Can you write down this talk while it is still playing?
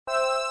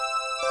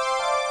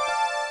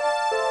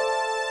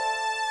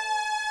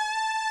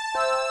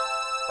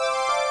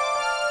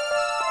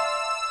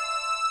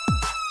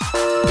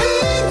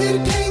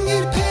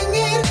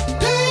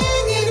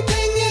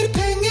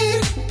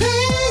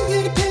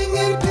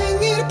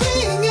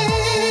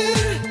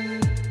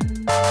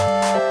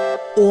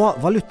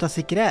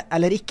valutasikre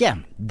eller ikke?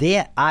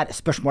 Det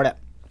spørsmålet.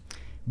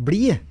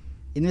 Blir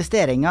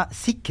investeringer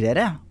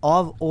sikrere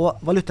av å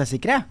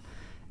valutasikre?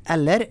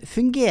 Eller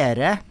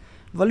fungerer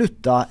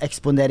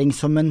valutaeksponering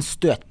som en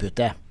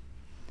støtpute?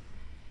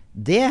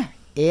 Det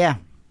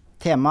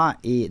tema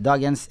i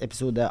dagens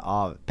episode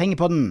av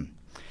Pengepodden.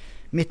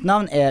 Mitt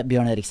navn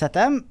Bjørn Erik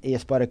Settem i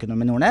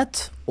Spareøkonomi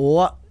Nordnet,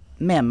 og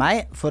med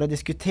meg for å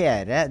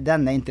diskutere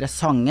denne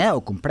interessante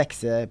og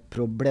komplekse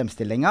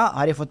problemstillingen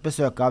har jeg fått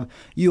besøk av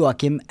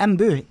Joakim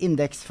Embu,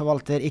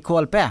 indeksforvalter i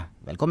KLP.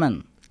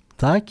 Velkommen.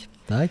 Takk.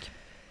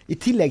 I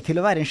tillegg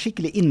til å være en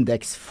skikkelig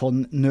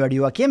indeksfond-nørd,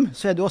 Joakim,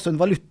 så du også en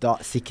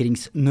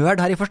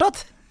valutasikringsnørd, har jeg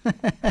forstått?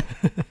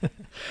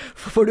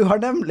 For du har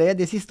nemlig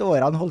de siste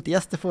årene holdt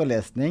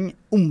gjesteforelesning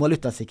om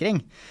valutasikring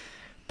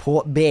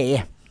på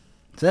BI.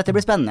 Så dette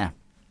blir spennende.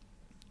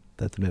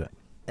 Dette blir det.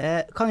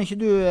 Kan ikke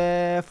du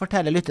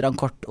fortelle lytterne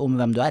kort om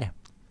hvem du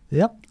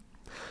Ja.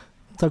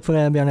 Takk for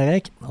det, Bjørn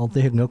Erik.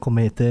 Alltid hyggelig å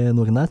komme hit til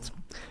Nordnet.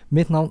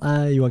 Mitt navn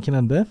Joakim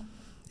Embu.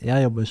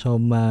 Jeg jobber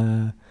som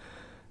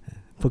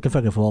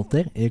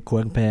porteføljeforvalter i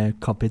KLP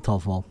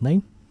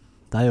Kapitalforvaltning.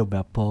 Der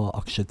jobber jeg på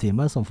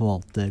aksjeteamet som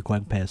forvalter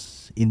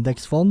KLPs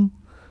indeksfond,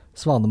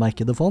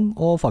 svanemerkede fond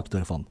og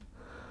faktorfond.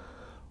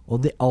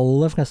 Og de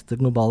aller fleste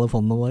globale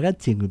fondene våre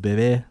tilbyr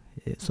vi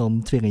som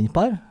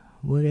tvillingpar,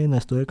 hvor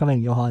investorer kan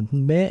velge å ha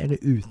enten med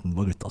eller uten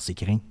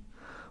valutasikring.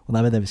 Og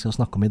det det vi skal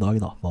snakke om i dag,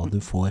 hva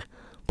du får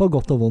på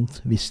godt og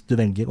vondt hvis du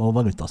velger å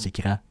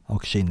valutasikre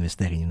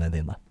aksjeinvesteringene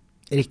dine.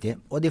 Riktig,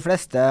 og de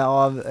fleste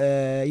av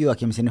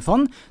Joakim sine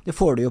fond, det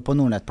får du jo på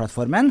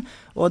Nordnet-plattformen,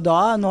 og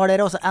nå har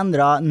dere også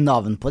endret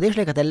navn på de,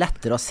 slik at det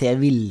lettere å se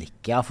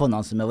hvilke av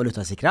fondene som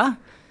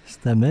valutasikret.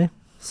 Stemmer.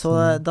 Så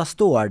da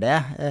står det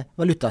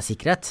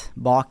valutasikret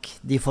bak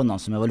de fondene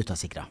som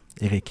valutasikret.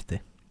 Riktig.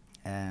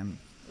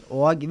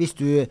 Og hvis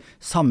du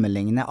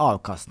sammenligner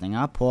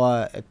avkastningen på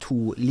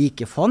to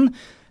like fond,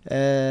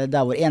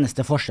 der hvor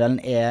eneste forskjellen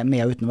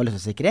med og uten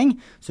valutasikring,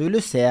 så vil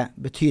du se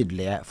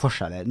betydelige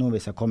forskjeller, noe vi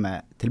skal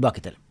komme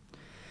tilbake til.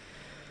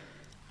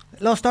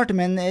 La oss starte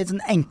med en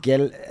sånn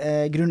enkel,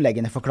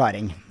 grunnleggende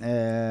forklaring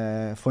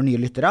for nye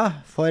lyttere.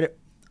 For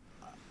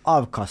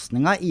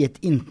avkastningen i et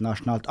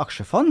internasjonalt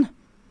aksjefond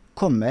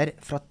kommer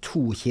fra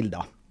to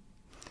kilder.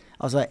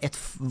 Altså et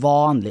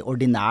vanlig,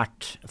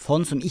 ordinært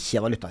fond som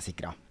ikke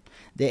valutasikret.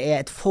 Det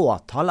et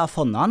fåtall av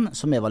fondene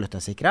som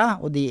valutasikret,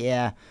 og de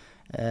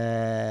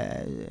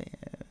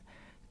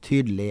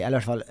tydelig, eller i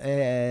hvert fall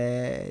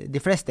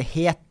de fleste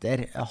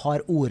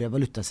har ordet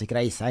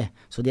valutasikret i seg,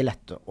 så det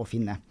lett å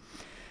finne.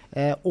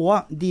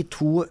 Og de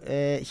to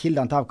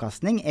kildene til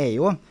avkastning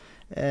jo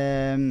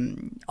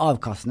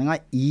avkastningen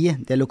i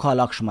det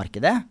lokale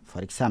aksjemarkedet,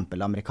 for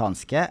eksempel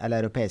amerikanske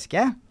eller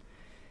europeiske.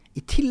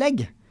 I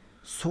tillegg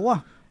så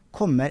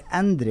kommer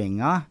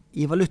endringer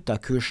i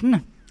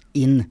valutakursen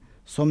inn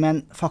som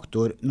en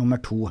faktor nummer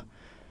 2.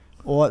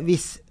 Og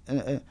hvis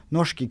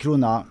norske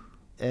kroner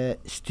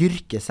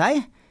styrker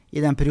seg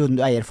i den perioden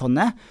du eier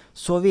fondet,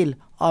 så vil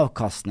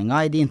avkastningen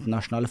i det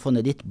internasjonale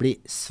fondet ditt bli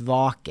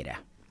svakere.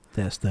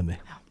 Det stemmer.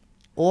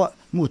 Og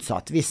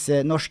motsatt, hvis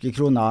norske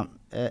kroner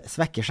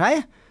svekker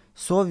seg,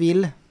 så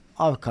vil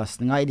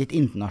avkastningen i ditt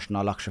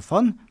internasjonale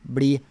aksjefond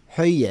bli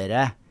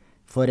høyere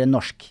for en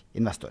norsk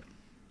investor.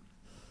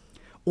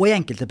 Og i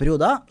enkelte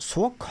perioder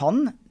så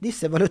kan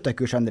disse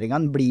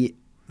valutakursendringene bli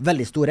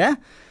veldig store.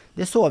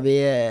 Det så vi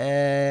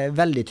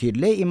veldig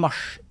tydelig i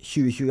mars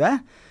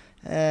 2020,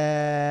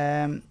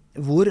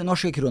 hvor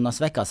norske kroner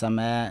svekket seg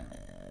med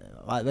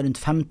rundt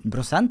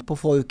 15% på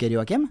få uker,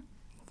 Joakim.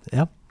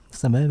 Ja,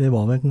 stemmer. Vi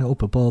var vel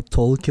oppe på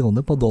 12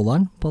 kroner på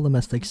dollaren på det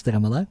mest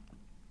ekstreme der.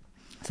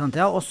 Sant,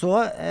 ja. Og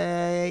så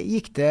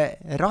gikk det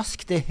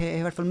raskt,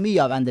 i hvert fall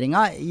mye av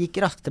endringen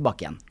gikk raskt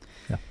tilbake igjen.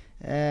 Ja.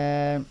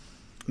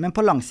 Men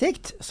på lang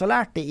sikt så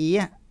lærte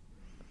jeg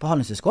på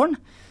Handelshøyskolen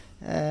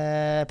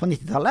på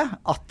 90-tallet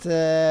at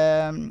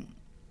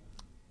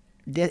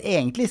det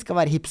egentlig skal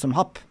være hipp som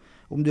happ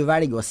om du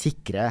velger å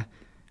sikre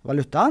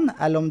valutaen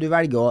eller om du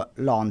velger å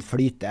la den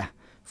flyte.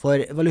 For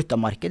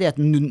valutamarkedet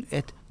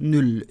et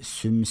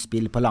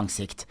nullsumspill på lang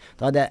sikt.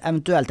 Da det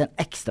eventuelt den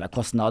ekstra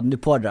kostnaden du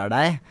pådrar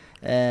deg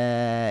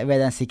ved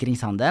den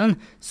sikringshandelen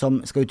som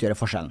skal utgjøre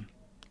forskjellen.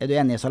 Du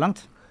enig så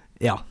langt?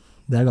 Ja,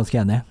 det jeg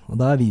ganske enig. Og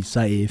det har vist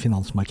seg i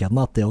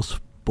finansmarkedene at det å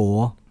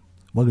spå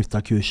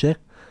valutakurser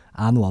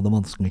noe av det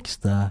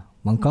vanskeligste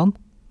man kan.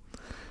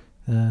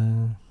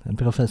 En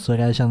professor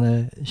jeg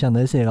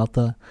kjenner sier at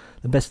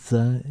den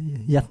beste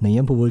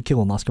gjetningen på hvor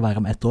krona skal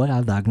være om 1 år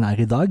der den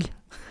i dag.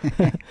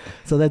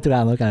 Så det tror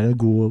jeg nok en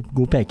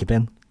god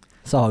pekepinn.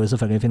 Så har vi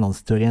selvfølgelig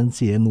finansteorien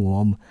sier noe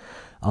om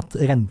at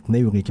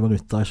rentene i ulike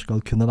valutaer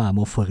skal kunne være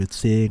med å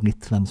forutsi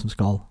litt hvem som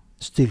skal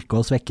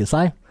styrke og svekke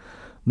seg.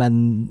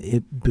 Men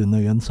i bunn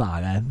og grunn så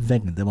det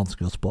veldig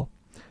vanskelig å spå.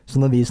 Så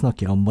når vi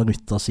snakker om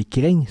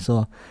valutasikring,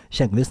 så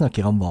kjenner vi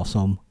snakker om hva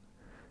som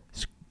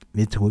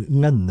vi tror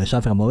lønner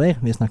seg fremover.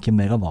 Vi snakker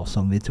mer om hva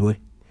som vi tror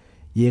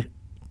gir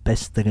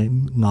best eller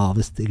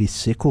lavest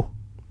risiko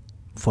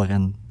for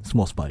en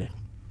småsparer.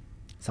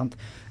 Sant.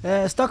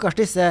 Stakkars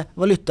disse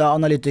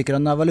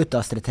valutaanalytikerne og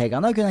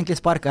valutastrategene kunne egentlig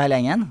sparket hele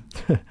gjengen.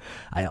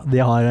 Nei, ja, de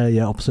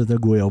gjør absolutt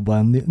en god jobb, og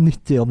en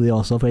nyttig jobb de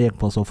også, for å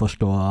hjelpe oss å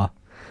forstå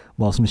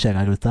hva som skjer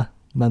her ute.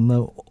 Men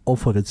å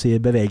forutsi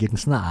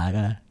bevegelsene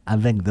er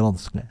veldig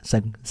vanskelig,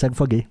 selv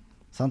for de.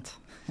 Sant.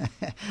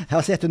 Jeg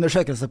har sett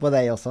undersøkelser på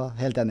deg også,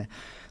 helt enig.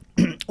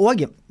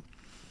 Og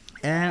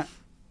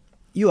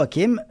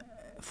Joakim,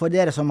 for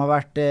dere som har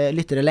vært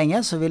lyttere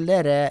lenge, så vil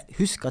dere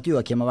huske at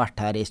Joakim har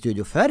vært her i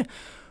studio før.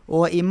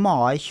 Og i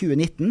mai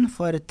 2019,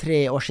 for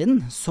 3 år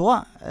siden,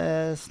 så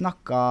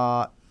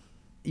snakket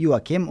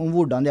Joakim om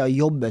hvordan det er å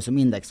jobbe som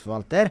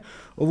indeksforvalter,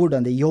 og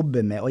hvordan de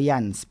jobber med å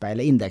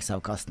gjenspeile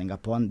indeksavkastninger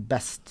på en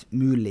best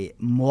mulig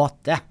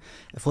måte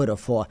for å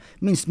få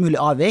minst mulig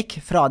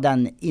avvik fra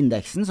den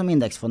indeksen som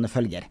indeksfondet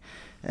følger.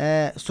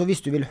 Så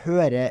hvis du vil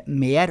høre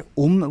mer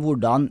om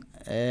hvordan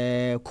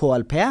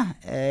KLP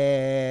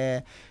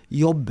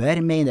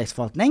jobber med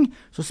indeksforvaltning,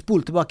 så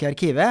spol tilbake i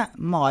arkivet,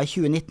 mai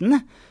 2019,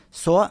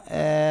 så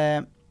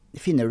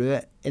finner du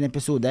en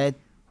episode, jeg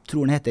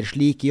tror den heter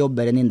 «Slik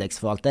jobber en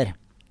indeksforvalter».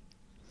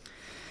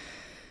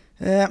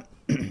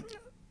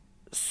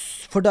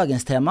 For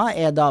dagens tema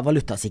er da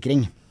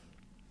valutasikring.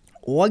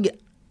 Og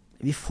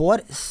vi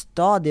får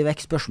stadig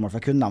vekk spørsmål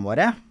fra kundene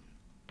våre.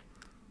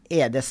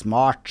 Er det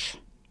smart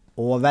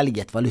å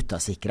velge et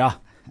valutasikret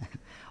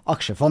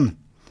aksjefond?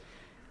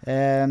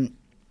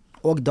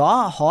 Og da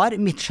har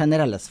mitt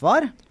generelle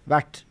svar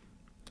vært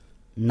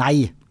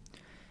nei.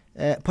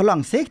 På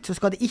lang sikt så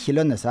skal det ikke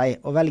lønne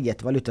seg å velge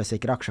et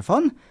valutasikret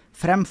aksjefond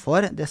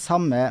fremfor det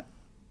samme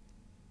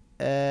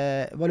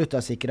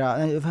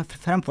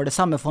fremfor det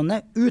samme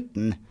fondet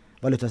uten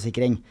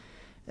valutasikring.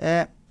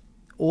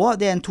 Og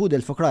det er en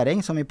todelt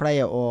forklaring som vi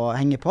pleier å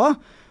henge på,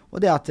 og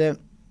det er at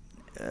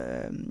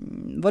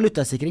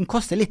valutasikring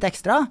koster litt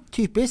ekstra.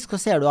 Typisk så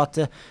ser du at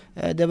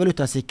det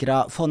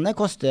valutasikret fondet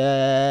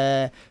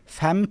koster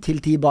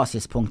 5-10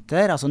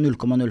 basispunkter, altså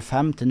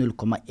 0,05 til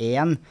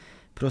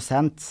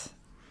 0,1%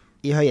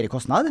 i høyere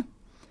kostnad.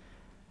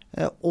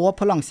 Og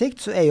på lang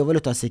sikt så er jo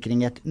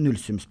valutasikring et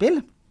nullsumspill.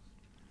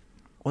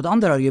 Og det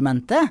andre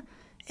argumentet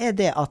er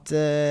det at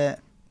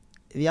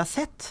vi har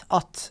sett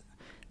at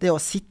det å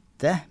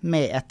sitte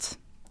med et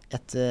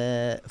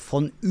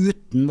fond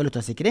uten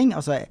valutasikring,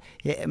 altså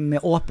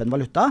med åpen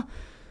valuta,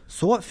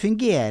 så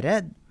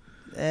fungerer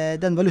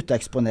den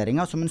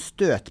valutaeksponeringen som en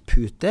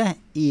støtpute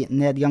i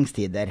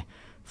nedgangstider.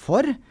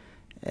 For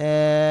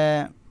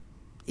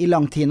i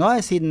lang tid nå,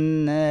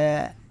 siden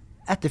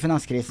etter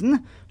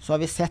finanskrisen, så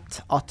har vi sett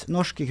at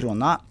norske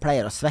kroner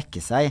pleier å svekke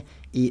seg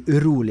i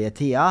urolige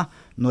tider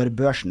når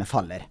børsene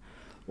faller.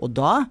 Og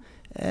da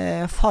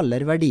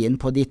faller verdien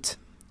på ditt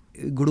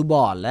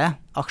globale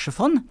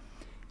aksjefond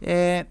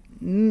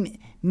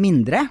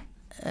mindre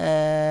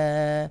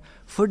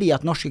fordi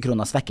at norske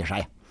kroner svekker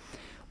seg.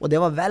 Og det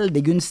var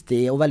veldig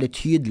gunstig og veldig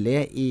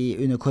tydelig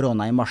under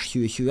korona i mars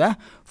 2020,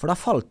 for da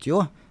falt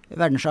jo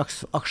verdens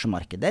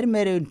aksjemarkeder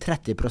med rundt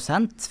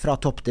 30% fra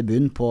topp til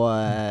bunn på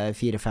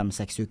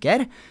 4-5-6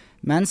 uker,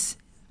 mens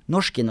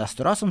norske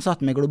investorer som satt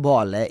med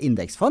globale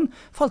indeksfond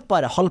falt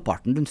bare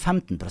halvparten, rundt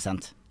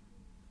 15%.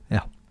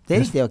 Ja. Det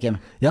er riktig,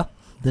 Joakim? Ja,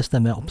 det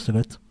stemmer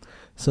absolutt.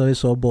 Så vi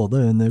så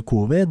både under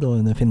covid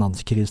og under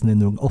finanskrisen i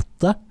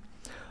 2008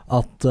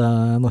 at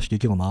norske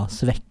kroner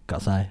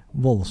svekket seg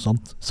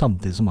voldsomt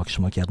samtidig som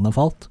aksjemarkedene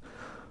falt,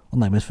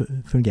 og nærmest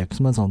fungerte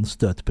som en sånn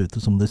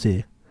støtpute, som du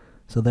sier.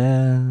 Så det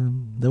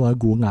var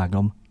en god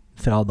lærdom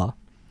fra da.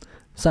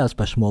 Så er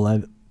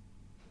spørsmålet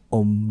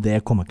om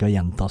det kommer til å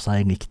gjenta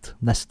seg likt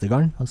neste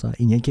gang. Altså,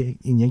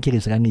 ingen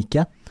kriser er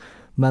like,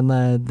 men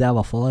det er i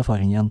hvert fall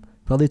erfaringen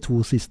fra de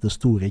 2 siste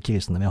store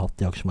krisene vi har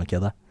hatt i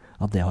aksjemarkedet,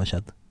 at det har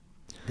skjedd.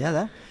 Det er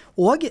det.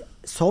 Og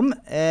som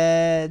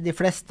de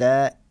fleste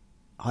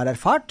har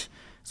erfart,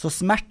 så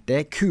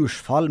smerter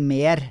kursfall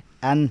mer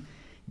enn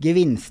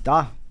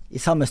gevinster i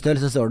samme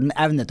størrelsesorden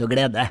evne til å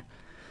glede.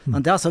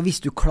 Det er altså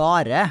hvis du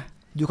klarer,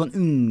 du kan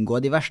unngå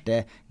de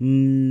verste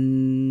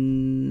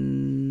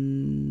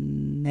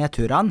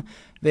nedturene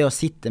ved å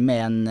sitte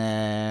med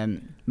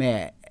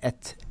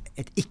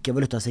et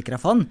ikke-valutasikret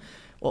fond,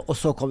 og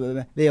så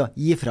ved å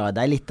gi fra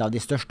deg litt av de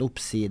største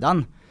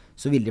oppsidene,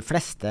 så vil de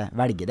fleste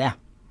velge det.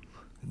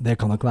 Det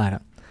kan nok være.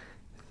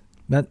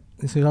 Men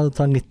hvis vi kan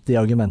ta litt de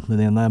argumentene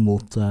dine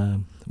mot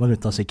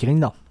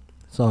valutasikring da,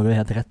 så har du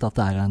helt rett at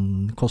det er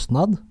en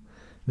kostnad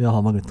ved å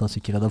ha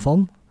valutasikrede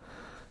fond.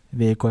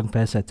 Vi i KLP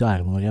setter jo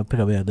æren vår å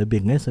prøve å gjøre det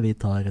billig, så vi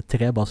tar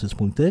 3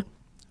 basispunkter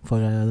for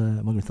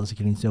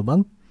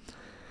valutasikringsjobben.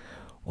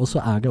 Og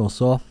så er det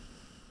også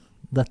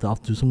dette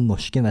at du som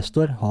norsk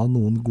investor har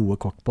noen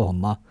gode kort på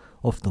hånda,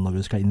 ofte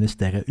når du skal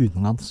investere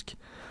utenlandsk.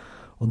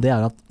 Og det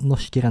er at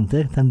norske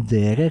renter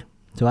tenderer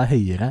til å være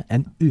høyere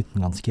enn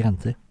utenlandske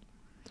renter.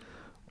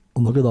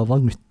 Og når du da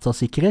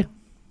valutasikrer,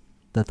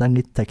 dette er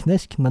litt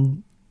teknisk,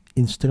 men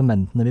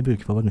instrumentene vi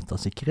bruker for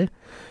valutasikrer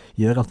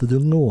gjør at du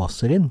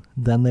låser inn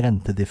den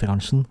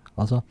rentedifferansen.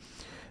 Altså,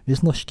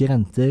 hvis norske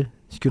renter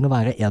skulle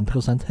være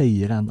 1%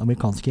 høyere enn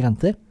amerikanske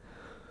renter,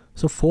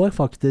 så får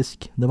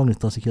faktisk det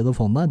valutasikrede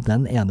fondet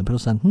den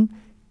 1%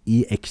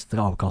 i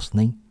ekstra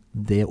avkastning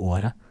det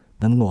året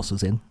den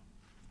låses inn.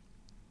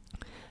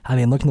 Her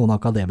vil nok noen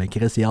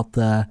akademikere si at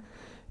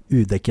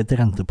udekket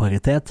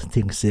renteparitet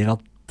tilsier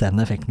at den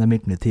effekten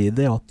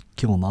midlertidig, og at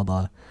krona da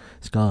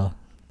skal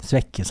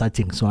svekke seg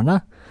tilsvarende.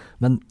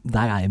 Men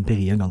der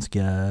empirien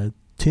ganske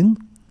tynn,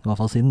 i hvert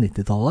fall siden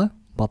 90-tallet,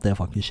 på at det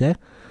faktisk skjer.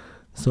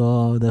 Så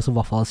det som i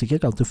hvert fall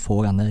sikkert er at du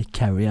får denne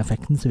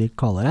carry-effekten, som vi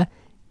kaller det,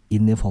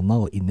 inn i fondet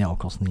og inn i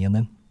avkastningen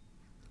din.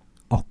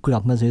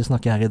 Akkurat mens vi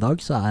snakker her i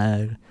dag, så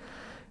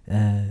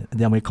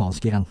de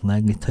amerikanske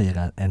rentene litt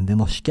høyere enn de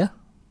norske.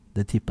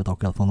 Det tippet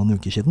akkurat for noen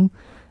uker siden.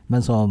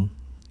 Men så,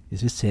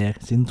 hvis vi ser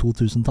siden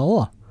 2000-tallet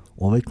da,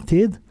 over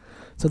tid,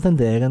 så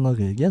tenderer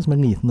Norge som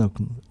en liten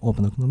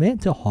åpen økonomi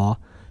til å ha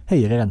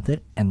høyere renter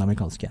enn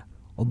amerikanske.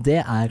 Og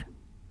det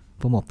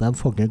på en måte en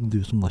fordel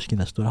du som norsk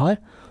investor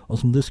har, og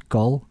som du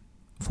skal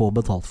få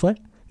betalt for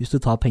hvis du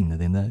tar pengene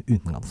dine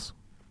utenlands.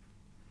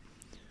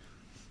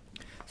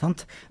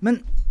 Sant.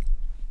 Men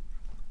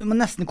du må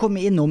nesten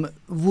komme innom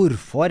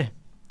hvorfor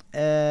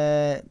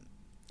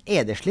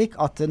det slik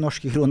at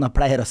norske kroner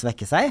pleier å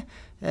svekke seg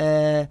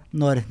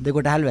når det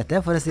går til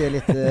helvete, for å si det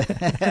litt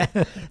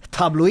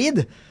tabloid.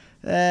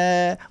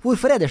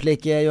 Hvorfor det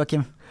slik,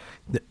 Joachim?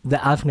 Det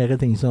flere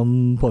ting som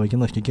påvirker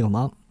norske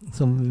kroner.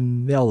 Som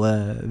vi alle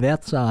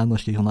vet, så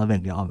norske kroner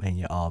veldig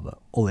avhengig av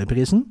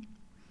oljeprisen.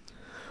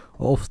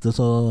 Og ofte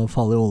så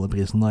faller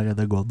oljeprisen når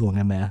det går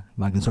dårlig med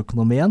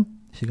verdensøkonomien,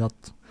 slik at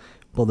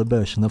både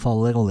børsene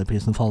faller,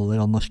 oljeprisen faller,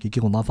 og norske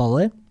kroner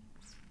faller.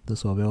 Det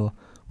så vi jo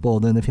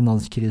både under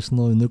finanskrisen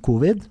og under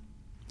covid.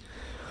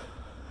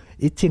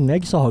 I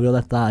tillegg så har vi jo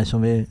dette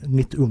som vi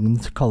litt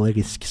ungt kaller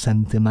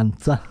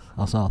risksentimentet.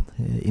 Altså at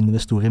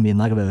investorer blir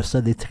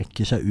nervøse, de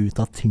trekker seg ut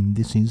av ting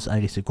de synes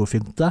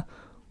risikofylte,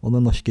 og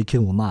den norske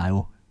krona jo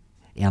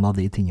en av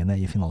de tingene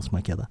i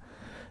finansmarkedet.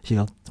 Slik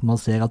at man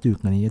ser at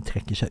utlendinger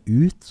trekker seg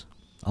ut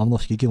av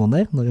norske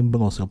kroner når de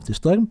blåser opp til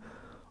storm,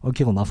 og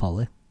krona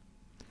faller.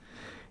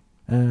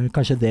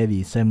 Kanskje det vi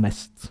ser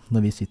mest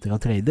når vi sitter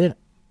og trader,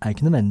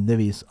 ikke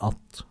nødvendigvis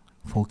at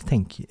folk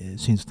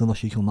synes den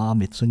norske krona har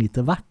blitt så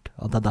lite verdt,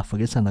 at det derfor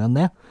de sender den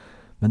ned,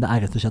 men det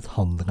rett og slett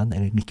handelen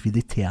eller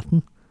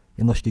likviditeten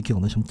i norske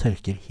kroner som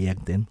tørker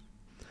helt inn.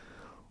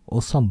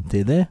 Og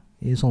samtidig,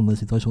 i sånne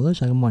situasjoner,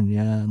 så det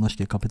mange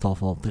norske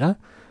kapitalforvaltere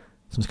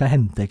som skal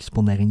hente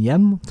eksponering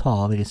hjem,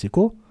 ta av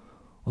risiko,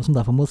 og som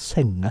derfor må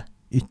selge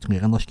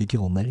ytterligere norske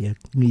kroner i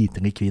et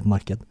lite likvid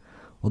marked.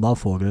 Og da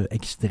får du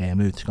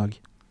ekstreme utslag,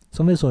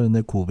 som vi så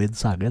under covid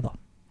særlig da.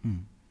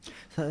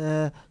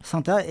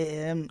 Sant, ja.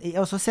 Jeg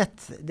har også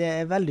sett,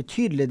 det veldig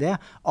tydelig det,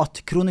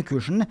 at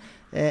kronekursen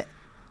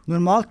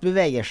normalt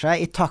beveger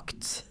seg i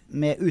takt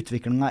med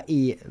utviklingen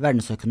i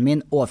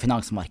verdensøkonomien og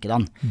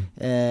finansmarkedene.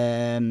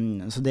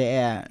 Så det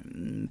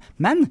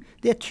men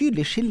det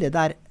tydelig skille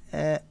der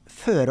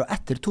før og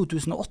etter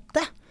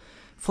 2008.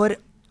 For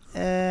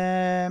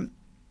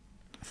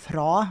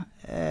fra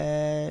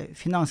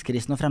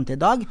finanskrisen og frem til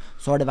i dag,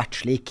 så har det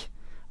vært slik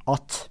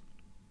at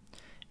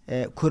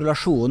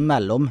korrelasjonen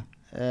mellom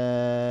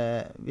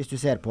hvis du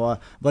ser på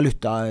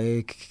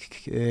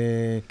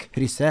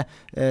valutakrysset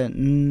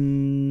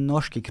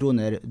norske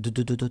kroner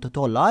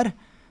dollar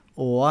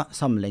og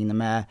sammenlignet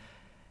med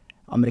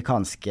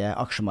amerikanske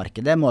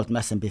aksjemarkedet målt med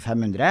S&P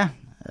 500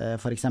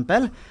 for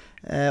eksempel,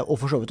 og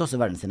for så vidt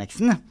også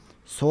verdensindeksen,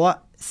 så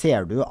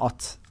ser du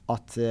at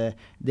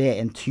det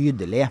en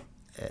tydelig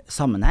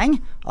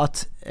sammenheng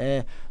at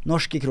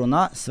norske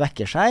kroner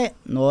svekker seg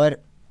når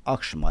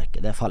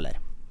aksjemarkedet faller.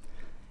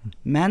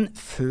 Men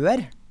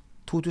før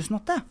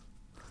 2008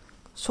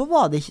 så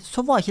var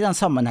ikke den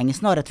sammenhengen,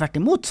 snarere tvert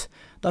imot.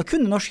 Da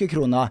kunne norske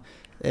kroner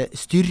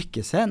styrke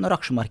seg når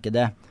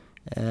aksjemarkedet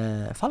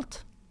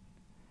falt.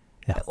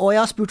 Ja. Og jeg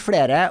har spurt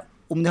flere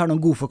om de har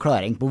noen god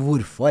forklaring på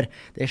hvorfor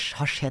det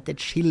har skjedd et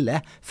skille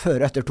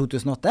før og etter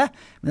 2008,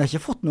 men jeg har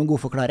ikke fått noen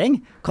god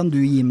forklaring. Kan du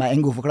gi meg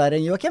en god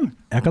forklaring, Joachim?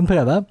 Jeg kan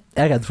prøve.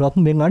 Jeg redd for at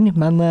den blir lang,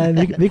 men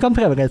vi kan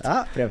prøve litt.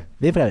 Ja, prøv.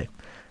 Vi prøver.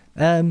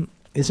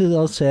 Hvis vi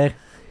da ser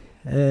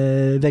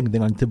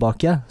veldig langt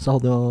tilbake, så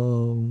hadde jo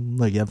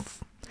Norge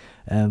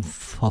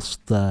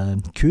fast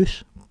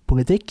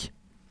kurspolitikk,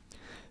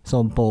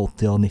 som på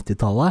 80- og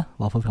 90-tallet, i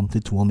hvert fall frem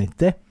til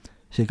 92,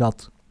 slik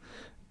at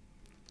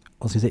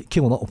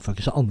krona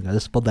oppfører seg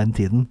annerledes på den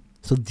tiden.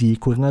 Så de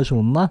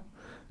korrelasjonene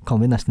kan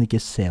vi nesten ikke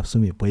se så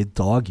mye på i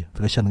dag,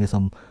 for å skjønne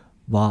liksom,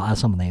 hva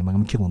sammenhengen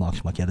mellom krona og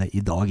aksjemarkedet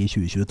i dag i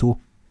 2022.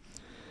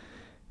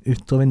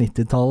 Utover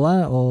 90-tallet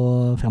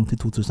og frem til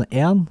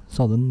 2001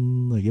 så hadde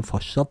Norge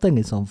fortsatt en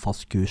litt sånn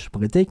fast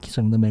kurspolitikk,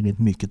 som det ble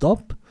litt myket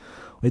opp.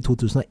 Og i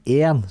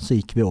 2001 så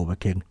gikk vi over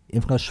til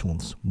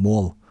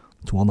inflasjonsmål,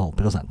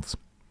 2,5%.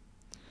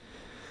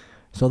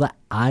 Så det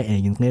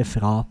egentlig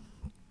fra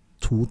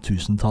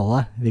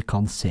 2000-tallet vi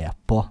kan se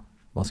på,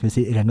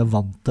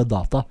 relevante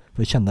data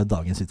for å kjenne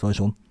dagens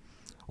situasjon.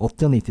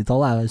 80- og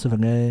 90-tallet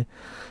selvfølgelig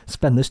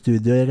spennende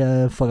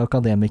studier for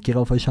akademikere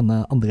og for å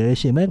kjenne andre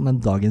regimer,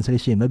 men dagens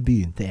regime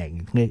begynte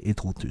egentlig i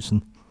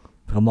 2000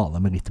 for å male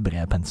med litt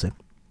bred pensel.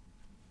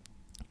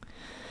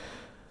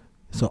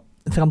 Så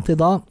frem til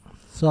da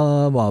så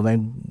var vel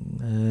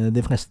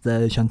de fleste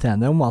skjønt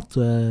enige om at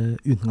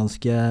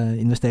utenlandske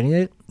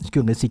investeringer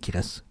skulle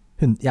sikres,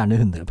 gjerne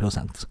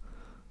 100%.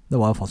 Det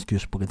var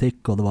fastkurspolitikk,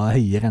 og det var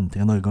høye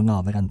renter i Norge og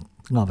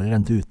lavere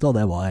rente ute, og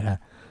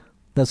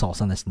det sa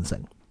seg nesten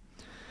selv.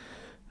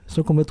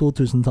 Så kommer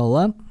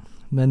 2000-tallet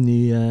med en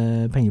ny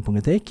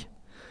pengepolitikk.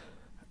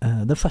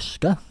 Det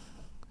første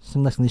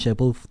som nesten skjer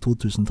på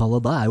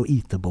 2000-tallet, da jo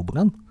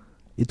IT-boblen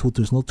i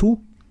 2002.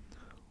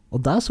 Og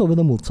der så vi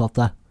det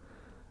motsatte.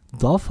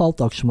 Da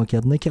falt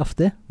aksjemarkedene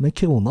kraftig, men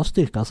krona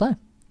styrket seg.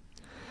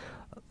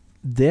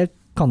 Det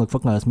kan nok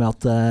forklares med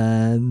at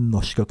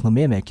norsk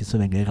økonomi er ikke så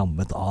veldig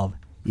rammet av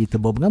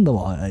IT-boblen. Det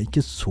var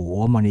ikke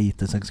så mange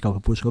IT-selskaper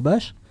på Oslo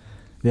Børs.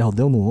 Vi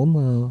hadde jo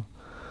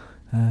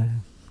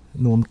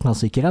noen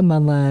klassikere,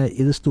 men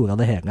i det store og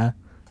det hele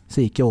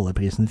så gikk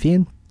oljeprisen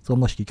fint, så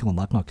norske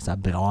kroner knakket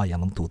seg bra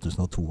gjennom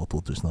 2002 og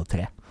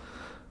 2003.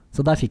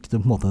 Så der fikk du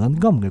på en måte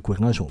den gamle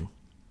korrelasjonen,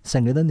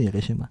 selv i det nye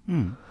regimet.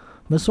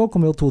 Men så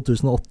kom jo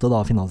 2008 da,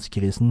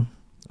 finanskrisen,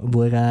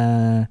 hvor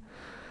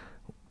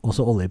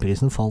også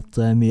oljeprisen falt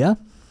mye.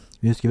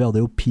 Vi husker vi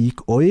hadde jo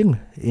peak oil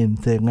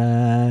inntil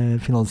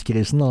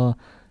finanskrisen, og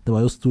det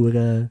var jo stor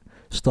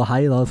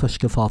ståhei da det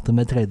første fatet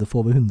med trade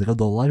for over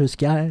 $100,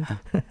 husker jeg.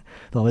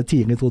 Det var vel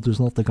tidlig i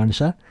 2008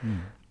 kanskje.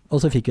 Og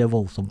så fikk vi et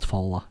voldsomt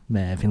fall da,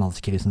 med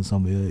finanskrisen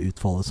som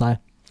utfoldet seg,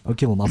 og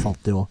krona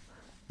falt jo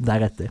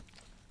deretter.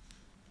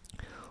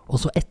 Og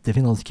så etter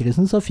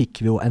finanskrisen så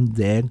fikk vi jo en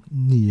del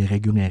nye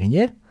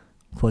reguleringer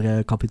for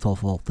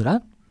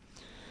kapitalforvaltere.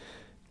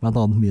 Blant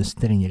annet mye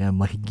strengere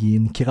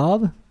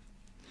marginkrav,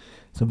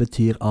 som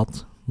betyr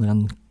at når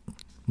en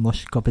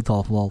norsk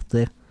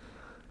kapitalforvalter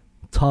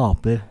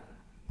taper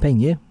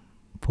penger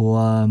på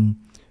å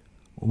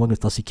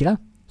valutasikre,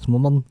 så må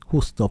man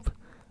hoste opp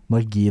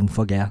margin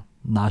for det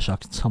nær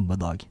sagt samme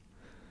dag.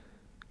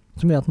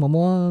 Som gjør at man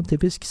må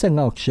typisk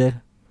selge aksjer,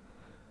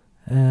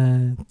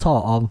 ta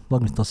av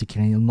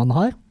valutasikringen man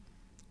har,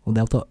 og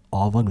det å ta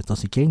av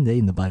valutasikring, det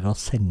innebærer å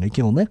selge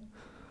kroner,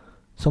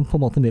 som på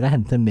en måte blir å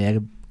hente mer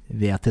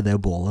ved til det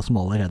bålet som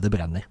allerede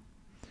brenner.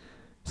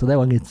 Så det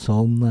var litt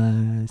sånn,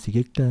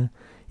 sikkert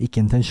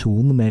ikke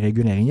intensjonen med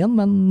reguleringen,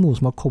 men noe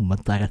som har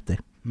kommet deretter.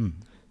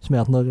 Som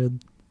gjør at når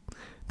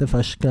det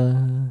først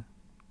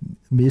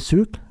blir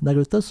surt der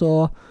ute,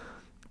 så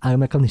det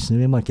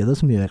mekanismer i markedet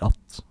som gjør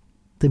at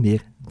det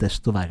blir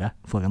desto verre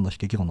for den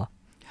norske krona.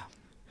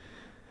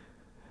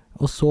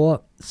 Og så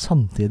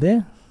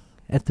samtidig,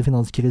 etter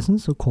finanskrisen,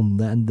 så kom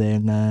det en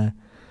del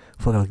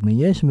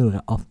forordninger som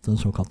gjorde at den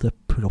såkalte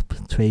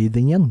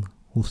prop-tradingen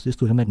hos de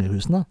store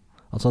meglerhusene,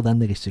 altså den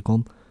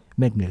risikoen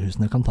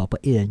meglerhusene kan ta på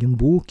egen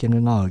bok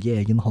eller lage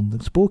egen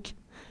handelsbok,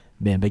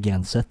 ble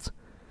begrenset.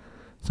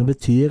 Som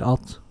betyr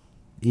at,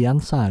 igjen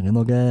særlig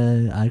når det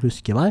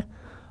ruskevær,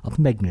 at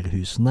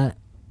meglerhusene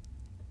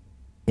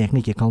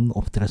egentlig ikke kan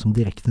opptre som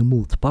direkte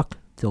motpart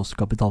til oss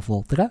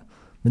kapitalforvaltere,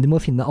 men de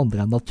må finne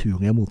andre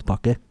naturlige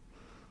motpakker,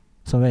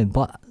 som vi er inne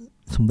på,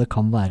 som det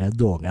kan være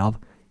dårlig av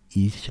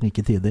i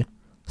slike tider,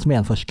 som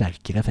igjen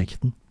forsterker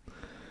effekten.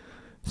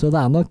 Så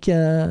det nok,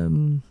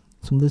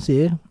 som du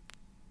sier,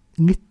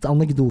 litt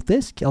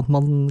anekdotisk at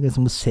man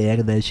liksom ser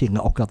det skillet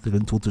akkurat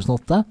rundt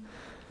 2008.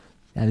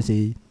 Jeg vil si,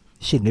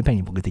 skillet i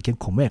pengepolitikken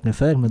kom egentlig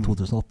før, men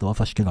 2008 var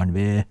første gang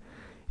vi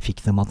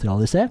fikk det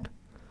materialisert,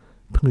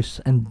 pluss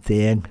en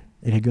del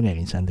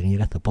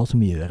reguleringsendringer etterpå, som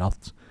gjør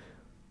at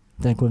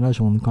den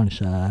korrelasjonen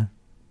kanskje,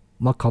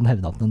 man kan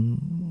hevde at den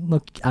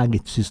nok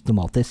litt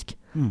systematisk,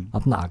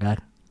 at den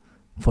der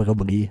for å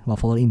bli, i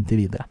hvert fall inntil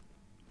videre.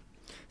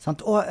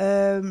 Sant, og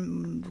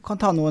kan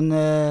ta noen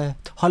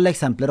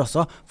halveksempler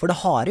også, for det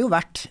har jo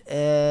vært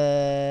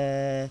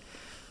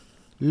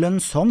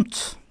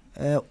lønnsomt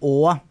å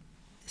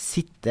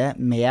sitte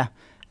med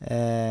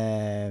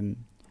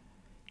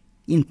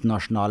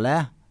internasjonale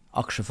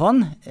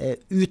aksjefond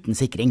uten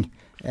sikring.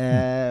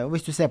 Og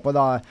hvis du ser på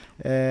da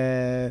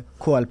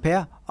KLP,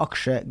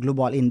 aksje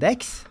global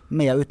indeks,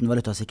 med og uten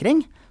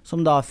valutasikring,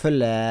 som da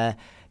følger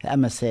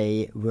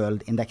MSCI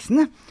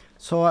World-indeksen,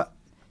 så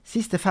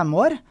siste 5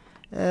 år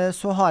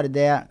så har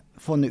det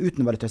fondet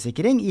uten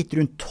valutasikring gitt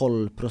rundt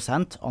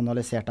 12%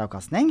 analysert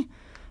avkastning.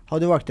 Har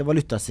du valgt det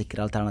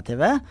valutasikre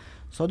alternativet,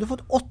 så har du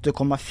fått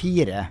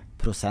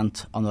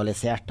 8,4%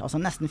 analysert, altså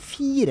nesten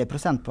 4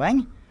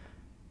 prosentpoeng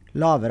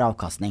lavere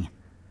avkastning.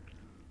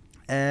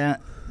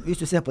 Hvis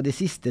du ser på de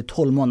siste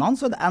 12 månedene,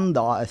 så er det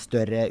enda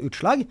større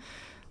utslag.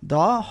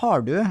 Da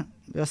har du,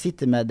 ved å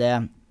sitte med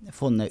det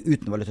fondet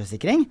uten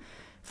valutasikring,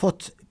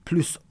 fått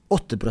pluss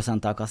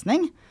 8%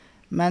 avkastning,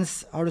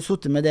 mens har du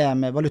sittet med det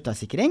med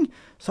valutasikring,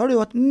 så har du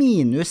hatt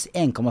minus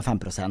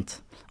 1,5%.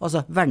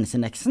 Altså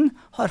verdensindeksen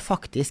har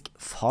faktisk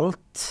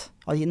falt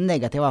av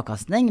negativ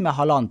avkastning med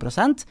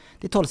 1,5%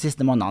 de 12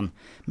 siste månedene.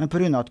 Men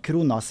på grunn av at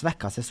krona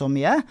svekket seg så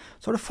mye,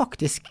 så har du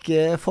faktisk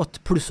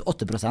fått pluss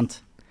 8%.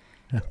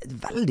 Et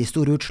veldig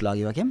stor utslag,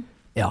 Joachim.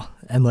 Ja,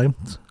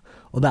 enormt.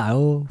 Og det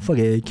jo,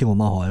 fordi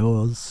krona har jo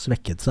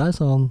svekket seg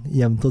sånn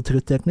jevnt og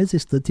trutt de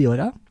siste 10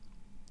 årene.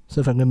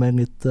 Selvfølgelig med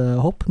litt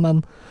hopp,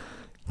 men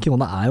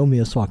krona jo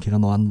mye svakere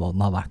nå enn hva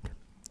den har vært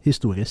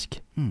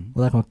historisk. Og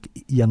det nok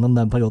gjennom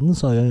den perioden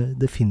så har det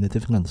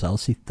definitivt lønnet seg å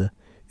sitte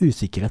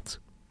usikkerhet.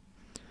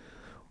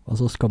 Og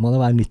så skal man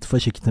jo være litt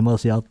forsiktig med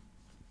å si at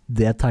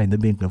det tegner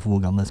bildet for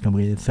hvordan det skal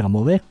bli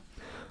fremover.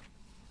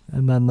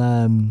 Men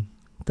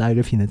det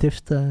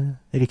definitivt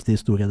riktig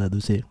historie det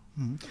du sier.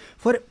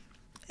 For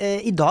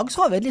i dag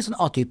så har vi et litt sånn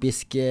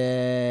atypisk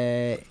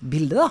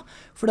bilde da.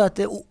 For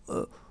at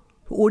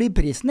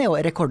oljeprisen jo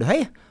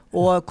rekordhøy,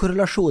 og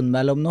korrelasjonen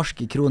mellom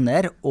norske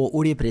kroner og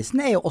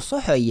oljeprisen jo også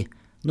høy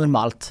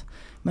normalt.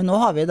 Men nå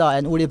har vi da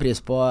en oljepris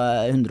på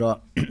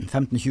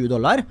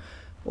 $115-120,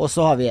 og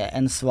så har vi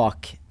en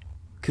svak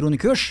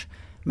kronekurs.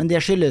 Men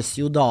det skyldes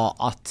jo da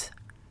at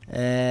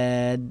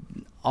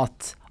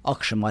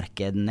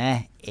aksjemarkedene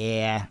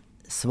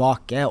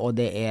svake, og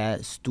det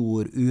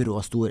stor uro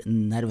og stor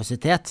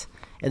nervøsitet.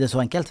 Det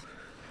så enkelt?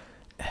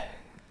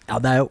 Ja,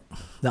 det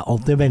er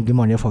alltid veldig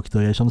mange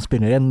faktorer som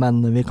spiller inn,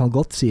 men vi kan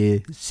godt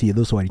si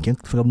det så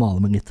enkelt for å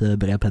male med litt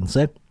bred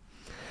pensel.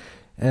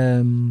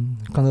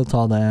 Kan jo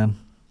ta det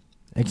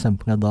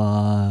eksempelet da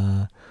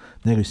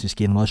den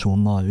russiske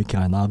invasjonen av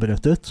Ukraina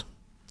brøt ut,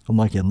 og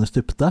markedene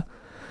stupte.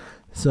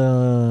 Så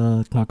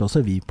klart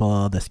også vi på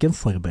desken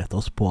forberedte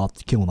oss på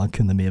at krona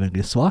kunne bli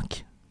veldig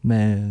svak,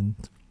 med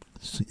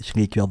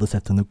slik vi hadde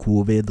sett under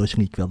covid og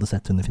slik vi hadde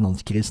sett under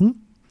finanskrisen.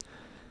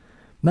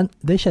 Men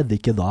det skjedde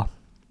ikke da.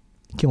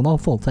 Krona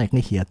forholdt seg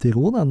egentlig helt i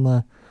ro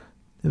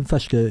den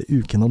første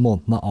uken og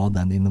månedene av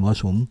den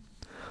innovasjonen.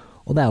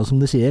 Og det jo som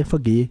du sier,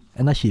 fordi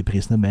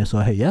energiprisene ble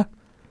så høye,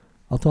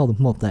 at du hadde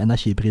på en måte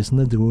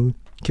energiprisene dro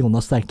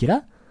krona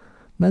sterkere,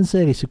 mens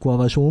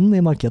risikoaversjonen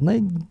i markedene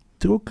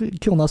dro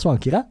krona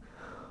svakere,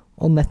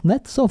 og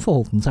nett så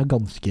forholdt den seg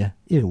ganske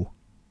i ro.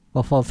 I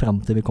hvert fall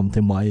frem til vi kom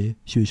til mai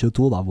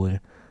 2022 da, hvor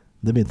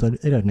det begynte å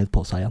røre litt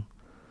på seg igjen.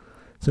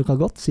 Så jeg kan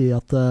godt si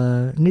at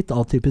litt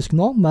atypisk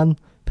nå, men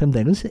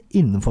fremdeles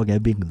innenfor det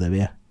bildet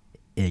vi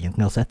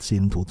egentlig har sett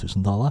siden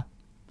 2000-tallet.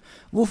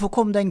 Hvorfor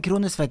kom den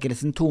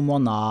kronesvekkelsen 2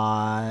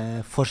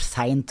 måneder for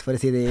sent, for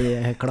å si det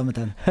i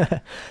klammetøyen?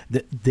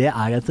 det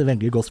et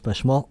veldig godt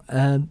spørsmål.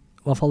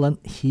 I hvert fall den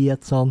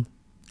helt sånn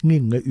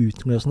lille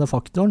utløsende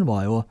faktoren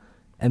var jo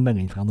en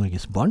melding fra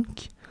Norges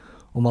Bank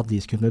om at de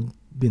skulle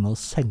begynne å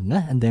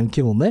selge en del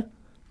kroner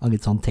av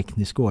litt sånn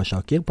tekniske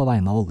årsaker på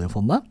vegne av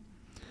oljefondet.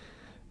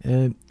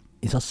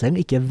 I seg selv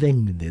ikke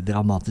veldig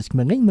dramatisk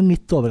melding, men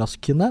litt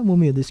overraskende hvor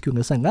mye de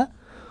skulle selge.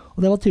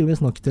 Og det var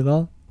tydeligvis nok til å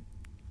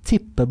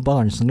tippe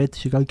balansen litt,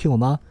 slik at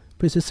krona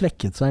plutselig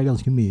svekket seg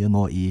ganske mye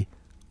nå i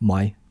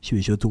mai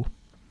 2022.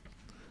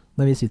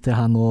 Når vi sitter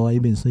her nå i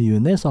begynnelsen av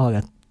juni, så har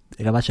det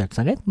reversert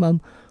seg litt, men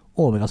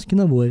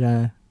overraskende hvor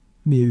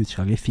mye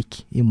utslag vi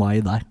fikk i mai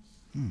der.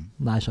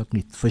 Det sagt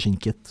litt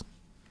forsinket.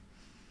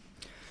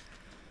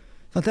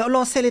 La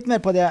oss se litt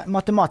mer på det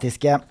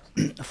matematiske.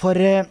 For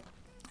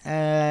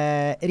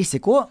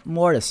risiko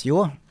måles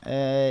jo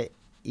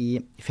i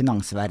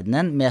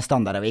finansverdenen med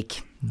standardavvik,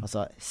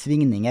 altså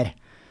svingninger.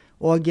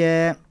 Og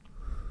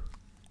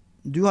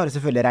du har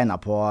selvfølgelig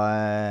regnet på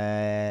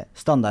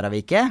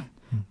standardavviket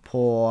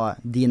på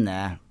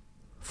dine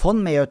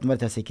fond med uten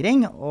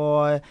valutasikring,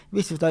 og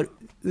hvis vi tar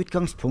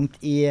utgangspunkt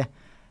i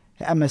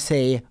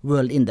MSCI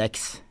World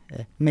Index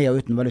med og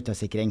uten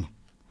valutasikring,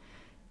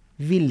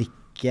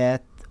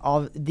 hvilket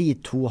av de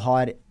to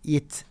har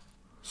gitt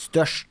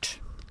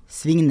størst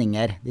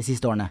svingninger de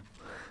siste årene?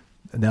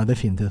 Det har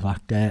definitivt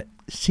vært det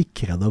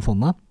sikrede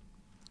fondet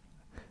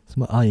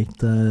som har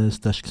gitt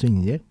størst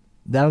svingninger.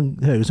 Det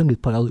høres jo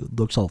litt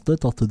paradoksalt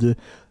ut at du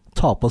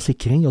tar på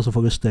sikring, og så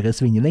får du større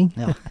svingning.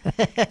 Ja,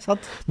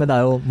 sant. Men det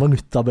jo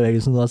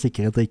valutabevegelsen du har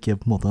sikret, og ikke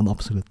på en måte den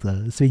absolutte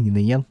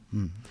svingningen.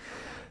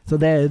 Så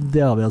det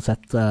har vi jo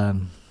sett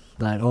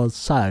der, og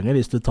særlig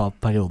hvis du tar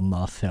perioden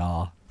da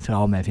fra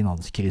og med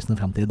finanskrisen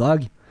frem til i dag,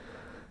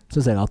 så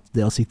ser jeg at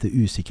det å sitte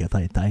usikkerhet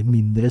har gitt deg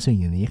mindre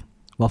svingninger.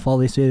 I hvert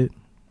fall hvis vi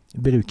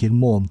bruker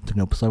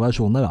månedlige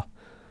observasjoner da.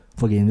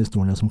 For de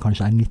investorene som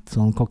kanskje litt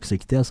sånn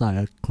kortsiktige, så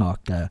det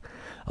klart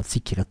at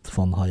sikret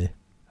fond har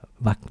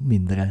vært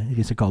mindre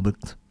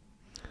risikabelt.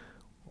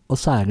 Og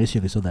særlig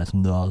skyldes jo det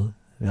som vi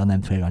har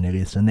nevnt flere ganger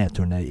i disse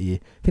nedturene i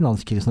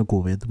finanskrisen og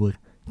covid, hvor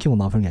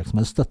krona har fungert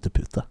som en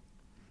støttepute.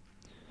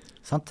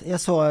 Sant. Jeg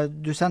så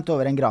du sendte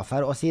over en graf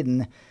her, og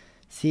siden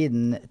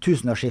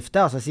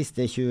tusenårsskiftet, altså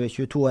siste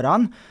 22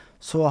 årene,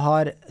 så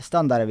har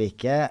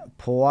standardavviket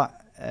på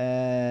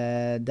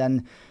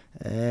den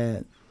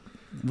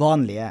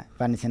vanlige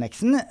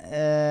verdensindeksen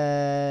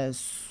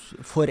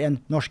for en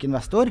norsk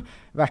investor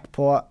vært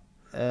på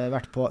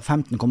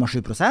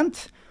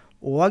 15,7%,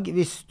 og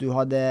hvis du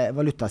hadde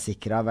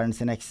valutasikret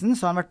verdensindeksen,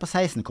 så har den vært på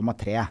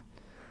 16,3%. Ja.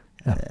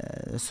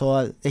 Så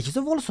det ikke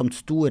så voldsomt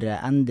store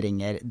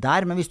endringer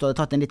der, men hvis du hadde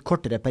tatt en litt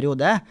kortere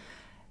periode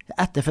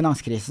etter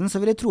finanskrisen,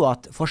 så vil jeg tro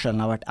at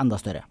forskjellen har vært enda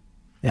større.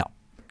 Ja,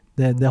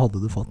 det hadde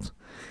du fått.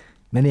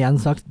 Men igjen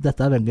sagt,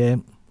 dette veldig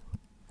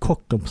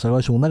korte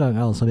observasjoner,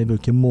 altså vi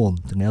bruker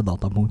månedlige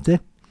datapunkter.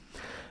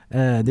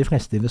 De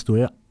fleste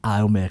investorer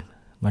jo mer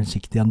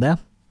langsiktige enn det.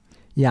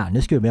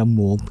 Gjerne skulle vi ha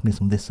målt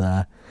liksom disse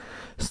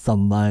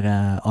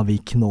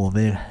standardavvikene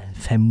over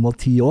 5 og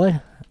 10 år.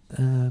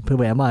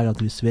 Problemet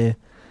at hvis vi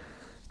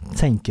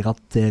tenker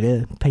at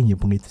det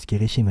pengepolitiske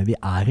regimet vi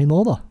I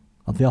nå da,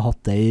 at vi har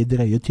hatt det I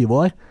drøye 20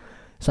 år,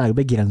 så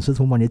det begrenset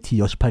hvor mange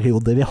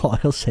 10-årsperioder vi har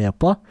å se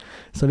på.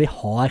 Så vi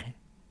har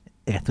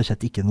rett og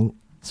slett ikke noen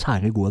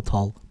særlig gode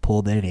tall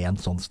på det rent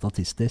sånn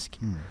statistisk.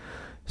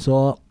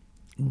 Så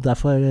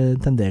derfor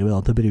tenderer vi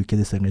da til å bruke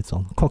disse litt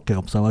sånn kortere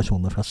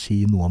observasjoner for å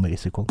si noe om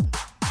risikoen.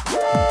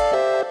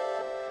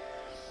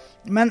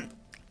 Men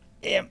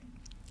jeg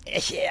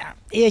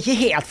er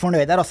ikke helt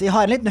fornøyd der. Altså, jeg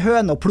har en liten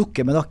høne å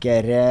plukke med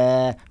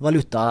dere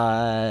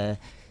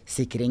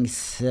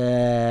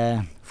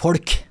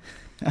valutasikringsfolk.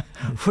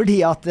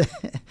 Fordi at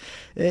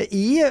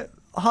jeg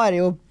har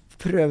jo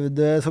prøvd,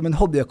 som en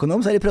hobbyøkonom,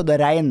 så har jeg prøvd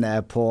å regne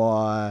på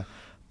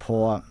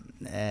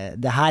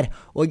det her.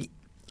 Og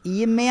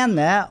jeg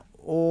mener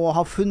å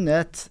ha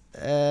funnet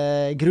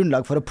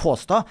grunnlag for å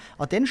påstå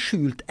at det er en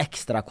skjult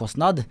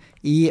ekstrakostnad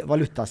I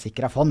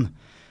valutasikret fond.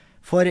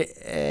 For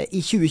I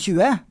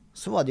 2020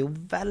 så var det jo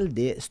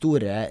veldig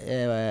store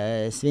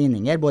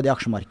svingninger, både I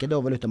aksjemarkedet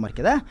og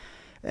valutamarkedet.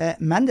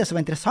 Men det som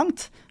var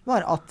interessant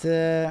var at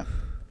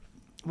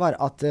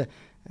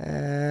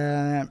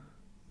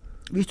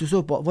hvis du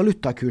så på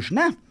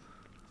valutakursene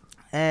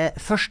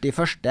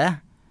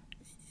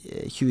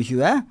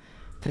 1.1.2020,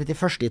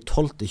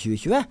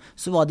 31.12.2020,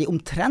 så var de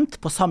omtrent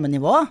på samme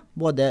nivå,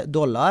 både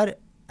dollar,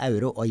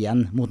 euro og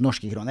yen mot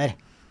norske kroner.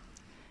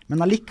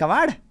 Men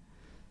allikevel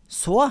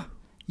så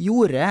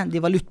gjorde de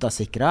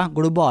valutasikra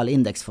globale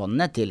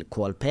indeksfondene til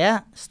KLP,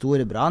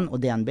 Storebrand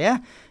og DNB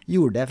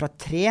gjorde det fra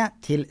 3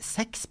 til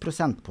 6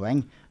 prosentpoeng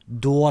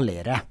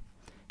dårligere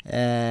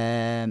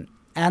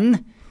enn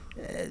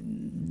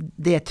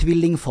det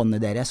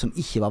tvillingfondet deres som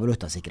ikke var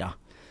valutasikra.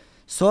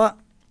 Så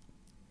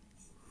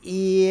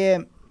I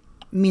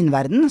min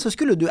verden så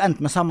skulle du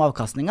endt med samme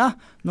avkastninger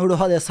når du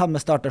hadde samme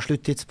start- og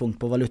sluttidspunkt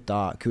på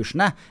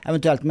valutakursene,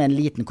 eventuelt med en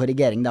liten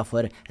korrigering da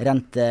for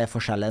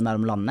renteforskjeller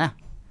mellom landene.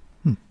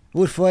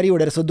 Hvorfor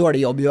gjorde dere så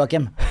dårlig jobb,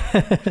 Joachim?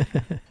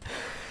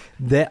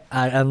 Det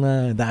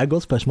et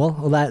godt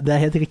spørsmål, og det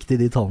helt riktig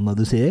de tallene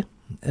du sier.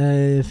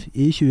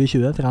 I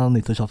 2020, fra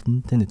nyttårsaften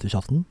til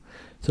nyttårsaften,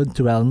 så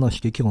tror jeg den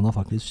norske krona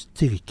faktisk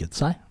styrket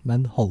seg med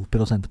en halv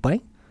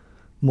prosentpoeng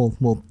mot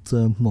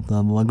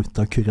den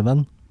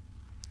valutakurven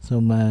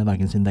som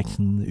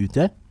verdensindeksen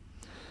utgjør.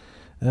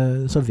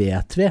 Så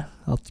vet vi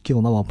at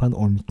krona var på en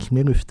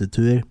ordentlig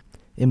luftetur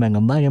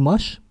imellom der I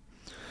mars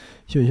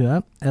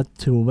 2020. Jeg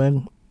tror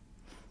vel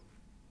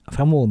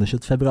fra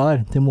månedslutt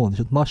februar til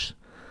månedslutt mars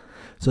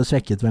så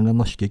svekket vel den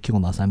norske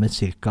krona seg med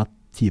cirka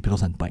 10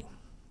 prosentpoeng.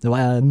 Det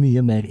var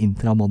mye mer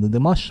intramåned I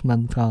mars,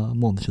 men fra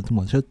månedslutt til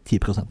månedslutt 10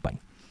 prosentpoeng.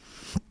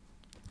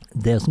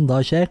 Det som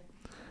da skjer,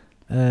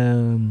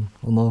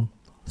 og nå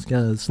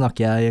snakker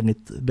jeg I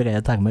litt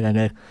brede termer,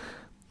 eller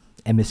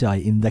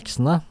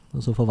MSCI-indeksene, og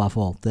så får hver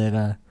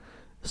forvalter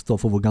stå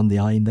for hvordan de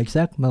har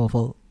indeksert, men I hvert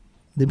fall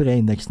de brede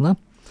indeksene,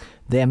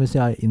 det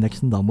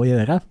MSCI-indeksen da må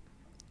gjøre,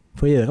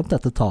 for å gjøre opp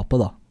dette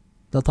tapet da,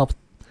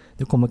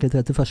 det kommer til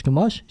 31.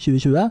 mars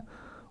 2020,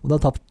 og det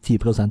har tapt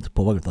 10%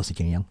 på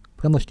valutasikringen.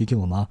 For den norske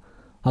krona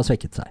har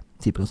svekket seg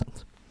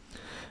 10%.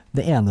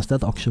 Det eneste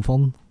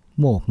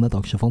måten et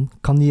aksjefond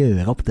kan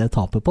gjøre opp det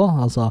tapet på,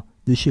 altså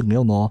du skylder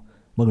jo nå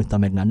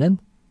valutamegleren din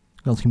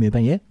ganske mye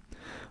penger,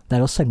 det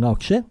å selge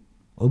aksjer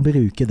og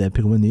bruke det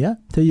provenyet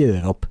til å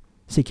gjøre opp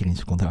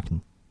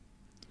sikringskontrakten.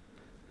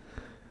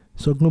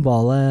 Så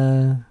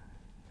globale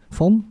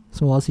fond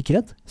som var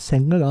sikret,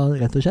 selger da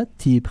rett og slett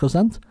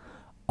 10%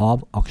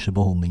 av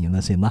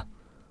aksjebeholdningene sine.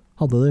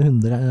 Hadde du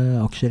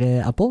 100 aksjer I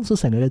Apple, så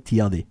selger det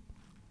 10 av de.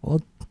 Og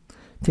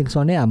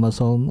tilsvarende I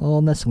Amazon og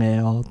Nestlé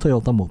og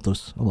Toyota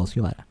Motors og hva det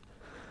skulle være.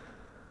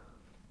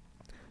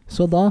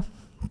 Så da,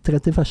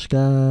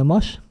 31.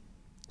 mars,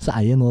 så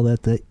eier nå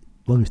dette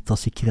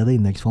valutasikrede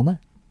indeksfondet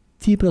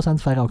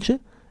 10% færre aksjer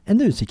enn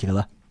det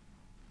usikrede.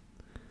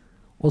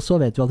 Og så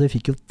vet vi at vi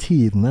fikk jo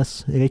tidenes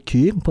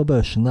rekyr på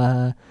børsene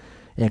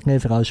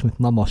egentlig fra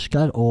slutten av mars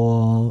her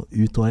og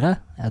ut året.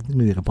 Jeg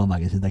lurer på om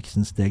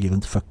verdensindeksen steg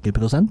rundt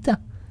 40%, ja.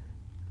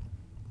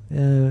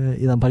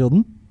 I den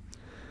perioden.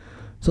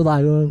 Så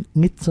det jo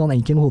litt sånn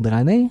enkel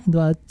hoderegning. Du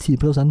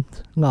 10%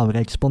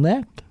 lavere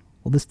eksponert,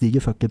 og det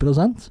stiger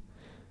 40%.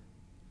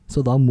 Så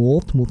da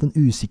målt mot den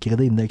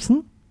usikrede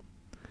indeksen,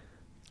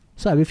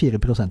 så vi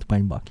 4%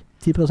 poeng bak.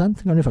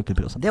 10% ganger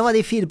 40%. Det var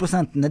de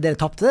 4% dere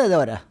tapte det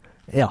året?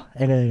 Ja,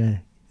 eller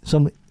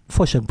som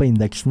forskjell på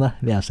indeksene,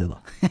 vil jeg si da.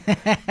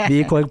 Vi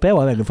I KLP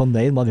var veldig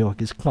fornøyd med at vi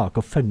faktisk klarte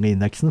å følge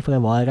indeksen, for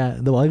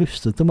det var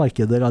rustete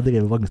markeder å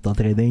drive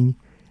valutatrading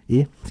I,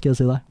 skal jeg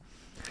si det.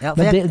 Ja,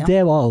 men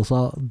det var altså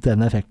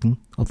den effekten,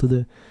 at du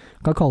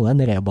kan kalle det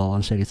en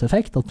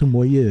rebalanseringseffekt, at du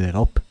må gjøre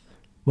opp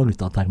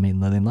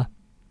valutaterminene dine.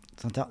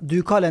 Sånt, ja.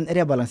 Du kaller det en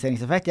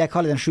rebalanseringseffekt, jeg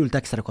kaller det en skjult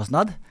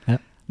ekstrakostnad. Ja.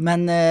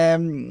 Men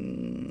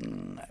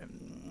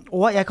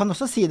og jeg kan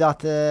også si det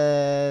at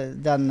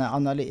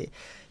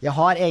jeg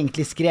har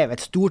egentlig skrevet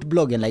et stort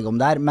blogginnlegg om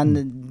det her, men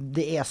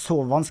det så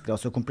vanskelig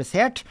og så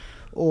komplisert,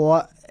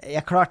 og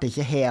jeg klarte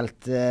ikke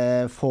helt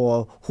få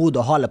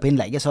hode og hale på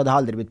innlegget, så det har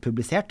aldri blitt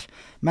publisert.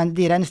 Men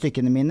de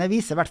regnestykkene mine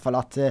viser i hvert fall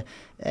at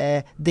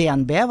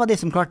DNB var de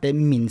som klarte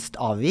minst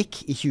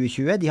avvik i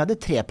 2020. De hadde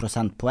 3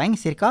 prosentpoeng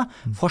cirka,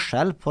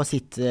 forskjell på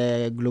sitt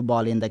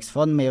globale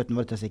indeksfond med uten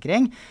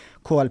valutasikring.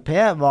 KLP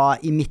var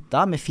i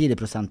midten med 4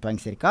 prosentpoeng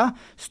cirka.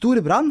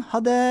 Storebrand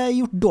hadde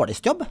gjort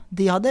dårligst jobb.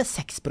 De hadde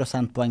 6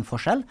 prosentpoeng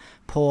forskjell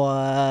på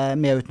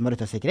med uten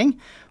valutasikring.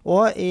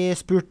 Og jeg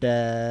spurte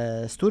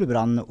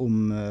Storebrand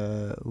om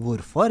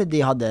hvorfor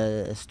de hadde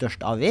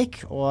størst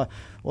avvik,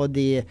 og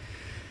de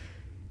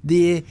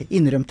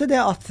innrømte det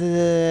at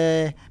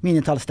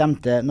mine tall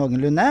stemte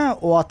noenlunde,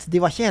 og at de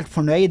var ikke helt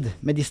fornøyd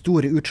med de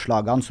store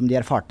utslagene som de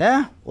erfarte,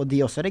 og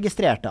de også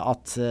registrerte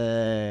at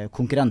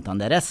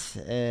konkurrentene deres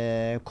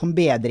kom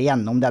bedre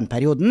gjennom den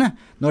perioden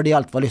når det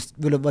gjaldt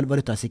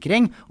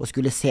valutasikring og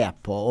skulle se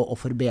på og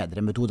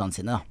forbedre metodene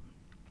sine.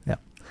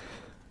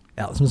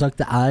 Ja, som sagt,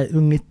 det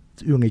jo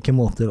litt ulike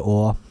måter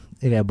å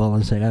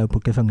rebalansere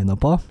porteføljene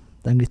på.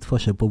 Det litt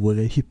forskjell på hvor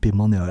hyppig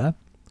man gjør det.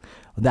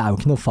 Og det jo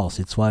ikke noe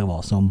fasitsvar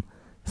hva som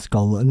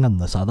skal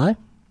lønne seg der.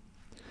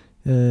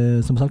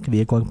 Som sagt,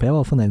 vi i KLP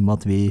var fornøyd med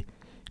at vi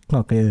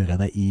klarte å gjøre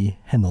det i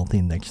henhold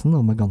til indeksen,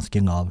 og med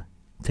ganske lav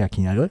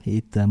tracking error,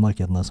 gitt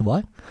markedene som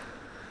var.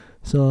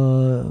 Så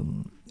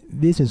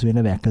vi synes vi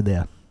leverte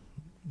det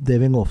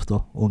vi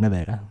lovte å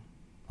levere.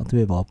 At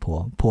vi var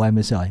på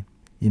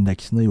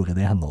MSCI-indeksen og gjorde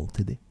det i henhold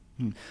til de.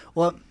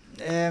 Og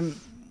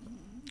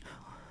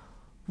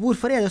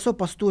hvorfor det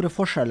såpass store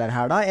forskjeller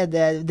her da?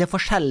 Det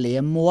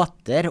forskjellige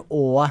måter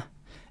å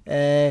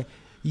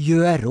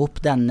gjøre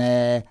opp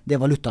det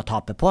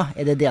valutatapet på?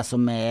 Det det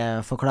som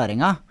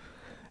forklaringen?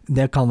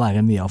 Det kan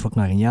være mye av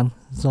forklaringen.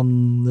 Som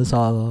du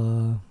sa,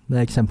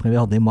 med eksempelet vi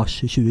hadde i mars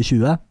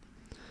 2020,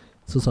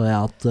 så sa jeg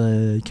at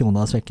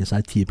krona svekker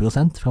seg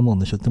 10% fra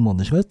månedsslutt til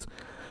månedsslutt.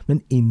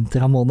 Men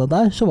intramåned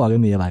der, så var det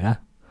mye verre.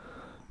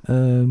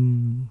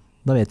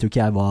 Da vet jo ikke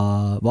jeg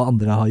hva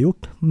andre har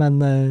gjort, men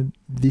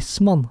hvis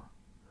man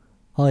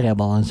har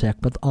rebalansert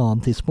på et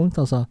annet tidspunkt,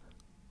 altså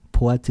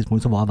på et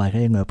tidspunkt som var verre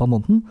i løpet av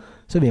måneden,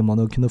 så vil man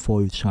jo kunne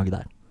få utslag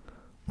der.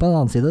 På den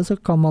annen side så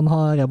kan man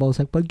ha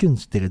rebalansert på et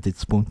gunstigere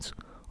tidspunkt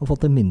og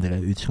fått en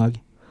mindre utslag.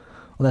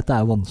 Og dette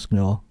jo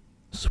vanskelig å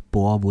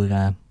spå hvor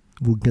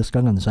det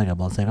skal lønne seg å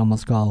rebalansere, om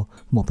man skal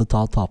på en måte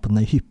ta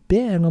tapene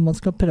hyppig, eller om man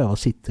skal prøve å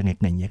sitte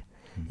litt lenger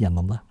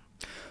gjennom det.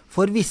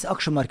 For hvis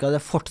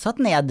aksjemarkedet fortsatt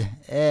ned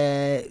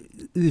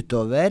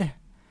utover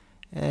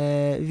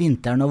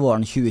vinteren og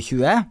våren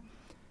 2020,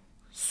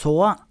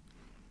 så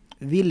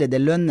ville det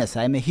lønne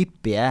seg med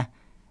hyppige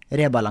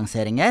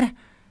rebalanseringer,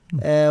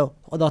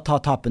 og da ta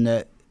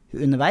tapene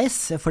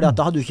underveis, for da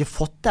hadde du ikke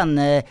fått den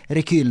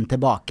rekylen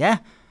tilbake.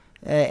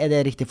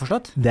 Det riktig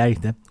forstått? Det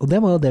riktig. Og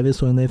det var jo det vi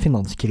så under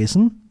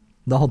finanskrisen.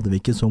 Da hadde vi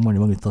ikke så mange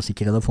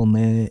valutasikrede fond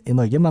i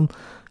Norge, men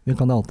vi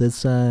kan alltid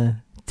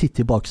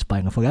titte i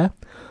bakspeilet for det.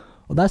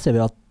 Og der ser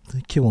vi at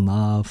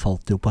krona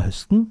falt jo på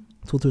høsten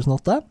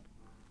 2008.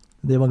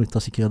 De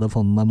valutasikrede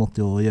fondene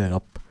måtte jo gjøre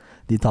opp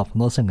de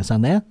tapene og sende seg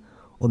ned.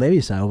 Og det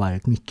viser seg å være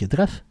et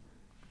lykketreff.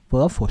 For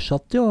da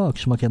fortsatte jo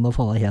aksjemarkedene å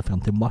falle helt frem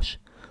til mars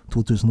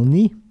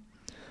 2009.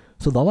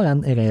 Så da var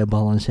den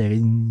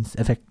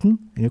rebalanseringseffekten,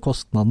 eller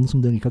kostnaden som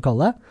du liker å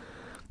kalle det,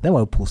 det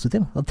var jo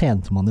positiv. Da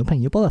tjente man jo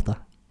penger på dette.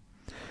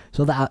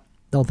 Så det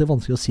alltid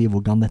vanskelig å si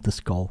hvordan dette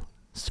skal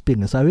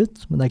spille seg ut,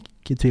 men det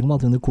ikke tvil om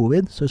at under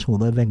covid så slo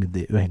det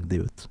veldig uheldig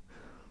ut.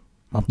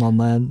 At man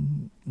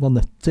var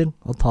nødt til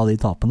å ta de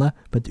tapene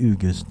på et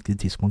ugunstig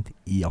tidspunkt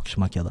i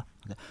aksjemarkedet.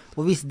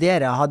 Og hvis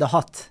dere hadde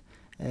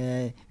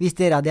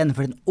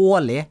gjennomført en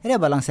årlig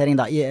rebalansering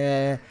da, i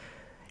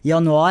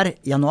januar,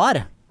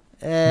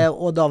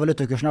 og da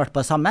valutakursen vært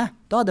på det samme,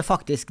 da hadde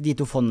faktisk de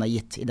to fondene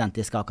gitt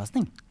identisk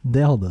avkastning.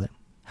 Det hadde de,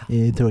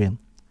 i teorien.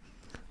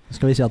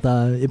 Skal vi si at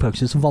det i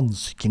praksis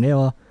vanskelig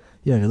å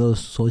gjøre det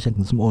så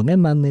kjent som årlig,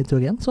 men i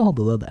teorien så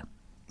hadde det.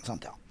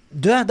 Sant, ja.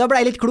 Da ble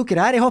jeg litt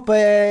klokere her. Jeg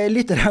håper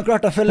lyttere har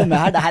klart å følge med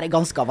her. Dette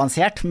ganske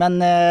avansert, men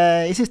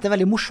jeg synes det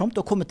veldig morsomt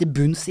å komme til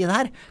bunns i det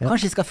her.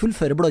 Kanskje jeg skal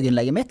fullføre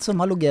blogginnlegget mitt,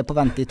 som har ligget på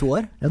vent i 2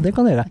 år. Ja, det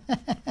kan jeg gjøre.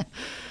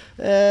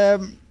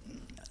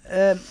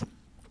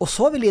 Og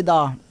så vil jeg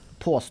da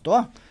påstå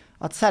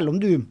at selv om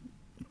du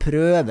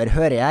prøver,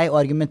 hører jeg, å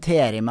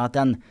argumentere med at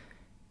den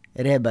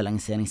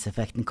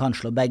rebalanseringseffekten kan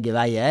slå begge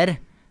veier,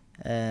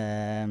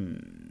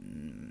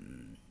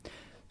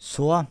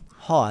 så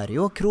har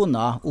jo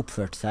krona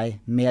oppført seg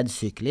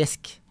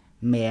medsyklisk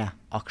med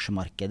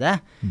aksjemarkedet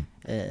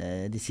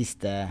de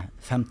siste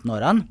 15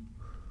 årene.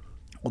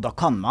 Og da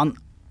kan man,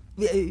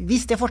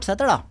 hvis det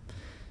fortsetter da,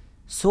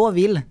 så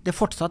vil det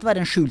fortsatt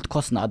være en skjult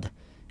kostnad.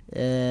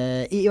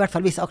 I hvert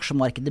fall hvis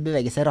aksjemarkedet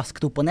beveger seg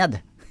raskt opp og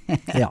ned.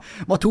 Ja.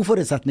 Det var 2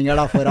 forutsetninger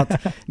da for at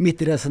mitt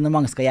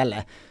resonemang skal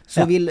gjelde.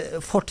 Så vil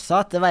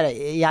fortsatt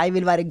jeg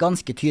vil være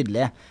ganske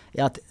tydelig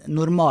i at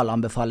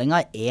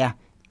normalanbefalingen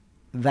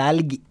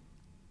velg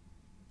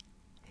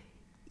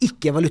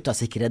ikke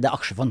valutasikrede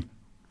aksjefond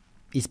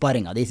i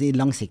sparingen, i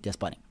langsiktige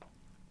sparing.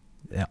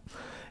 Ja,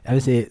 jeg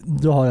vil si,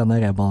 du har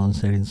denne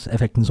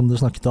rebalanseringseffekten som du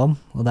snakket om,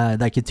 og det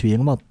er ikke tvil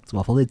om at i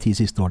hvert fall de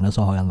 10 siste årene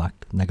så har den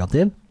vært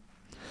negativ.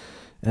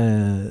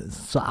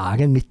 så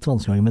det litt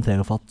vanskelig å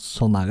argumentere for at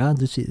sånn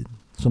det.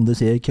 Som du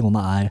sier,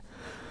 krona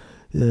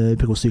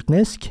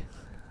prosyklisk,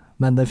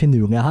 men det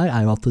finurlige her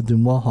jo at du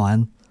må ha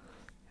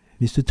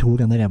hvis du tror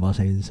denne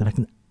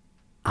revaseringseffekten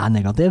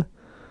negativ,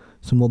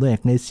 så må du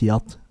egentlig si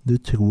at du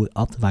tror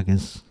at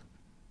verdens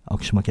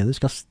aksjemarkedet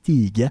skal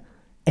stige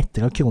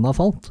etter at krona har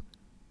falt.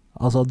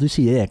 Altså du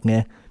sier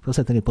egentlig, for å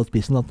sette litt på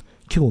spissen, at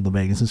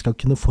kronebevegelsen skal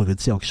kunne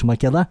forutsi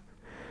aksjemarkedet.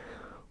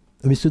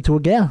 Hvis du tror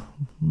det,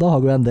 da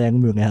har du en del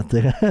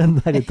muligheter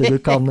der ute du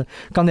kan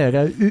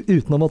gjøre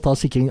uten å må ta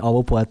sikring av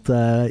og på et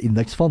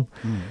indeksfond.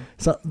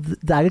 Så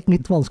det et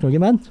litt vanskelig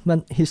argument,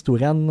 men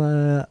historien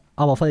har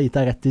i hvert fall gitt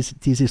deg rett de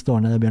 10 siste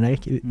årene, Bjørn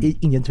Erik.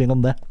 Ingen tvil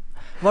om det.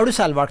 Hva har du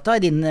selv valgt da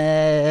i din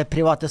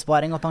private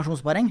sparing og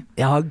pensjonssparing?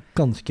 Jeg har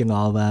ganske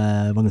lav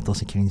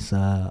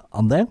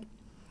valutasikringsandel.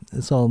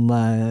 Sånn,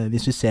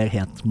 hvis vi ser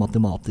helt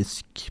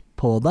matematisk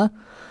på det,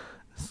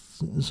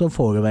 så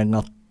får du vel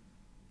at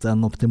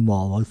en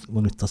optimal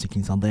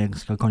valutasikringsandel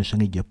skal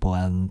kanskje ligge på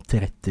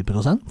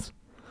 30%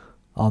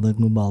 av den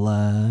globale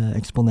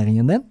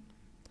eksponeringen din.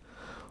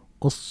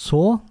 Og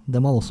så, det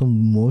man også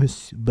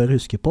bør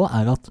huske på,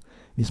 at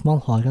hvis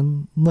man har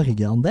en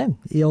Norge-andel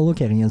i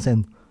allokeringen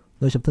sin,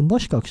 du har kjøpt en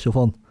norsk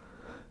aksjefond,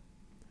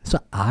 så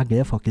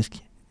det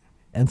faktisk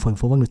en form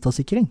for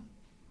valutasikring.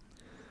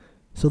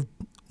 Så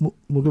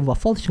må du i hvert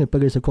fall slippe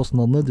disse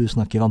kostnadene du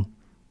snakker om.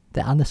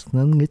 Det nesten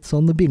en litt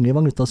sånn billig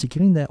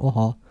valutasikring, det å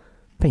ha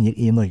penger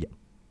i Norge.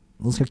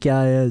 Nå skal ikke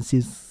jeg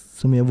si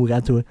så mye hvor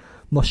jeg tror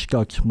norske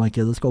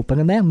aksjemarkedet skal opp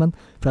eller ned, men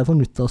fra et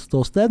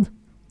valutaståsted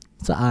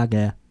så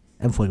det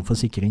en form for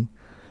sikring.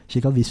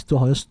 Slik at hvis du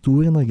har en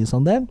stor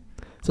Norgesandel,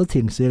 så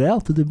tilsier det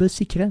at du bør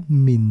sikre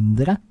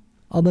mindre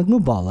av den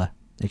globale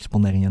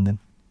eksponeringen din.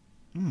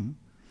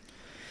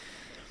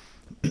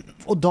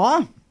 Og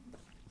da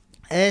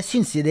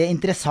synes jeg det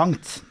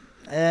interessant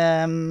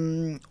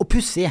og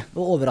pussig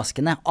og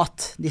overraskende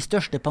at de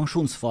største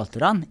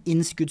pensjonsforvalterne,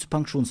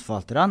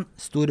 innskuddspensjonsforvalterne,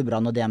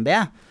 Storebrand og DNB,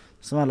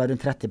 som har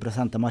rundt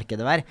 30% av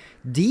markedet hver,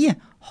 de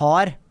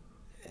har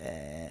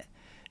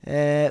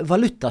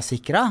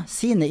valutasikret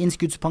sine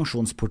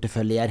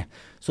innskuddspensjonsporteføljer.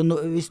 Så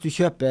hvis du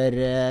kjøper,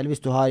 eller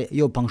hvis du har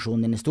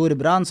jobbpensjonen din i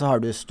Storebrand, så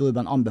har du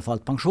Storebrand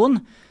anbefalt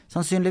pensjon,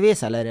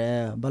 sannsynligvis,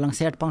 eller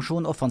balansert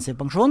pensjon, offensiv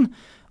pensjon,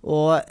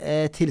 og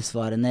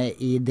tilsvarende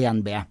i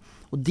DNB.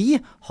 Og de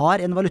har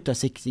en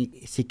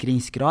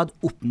valutasikringsgrad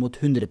opp mot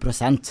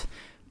 100%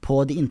 på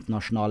de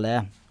internasjonale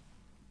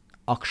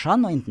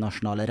aksjene og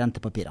internasjonale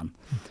rentepapirene.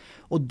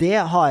 Og det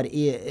har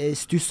jeg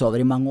stusset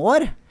over i mange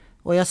år,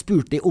 og jeg har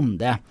spurt de om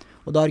det.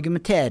 Og da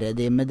argumenterer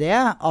de med det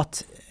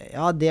at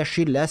ja, det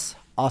skyldes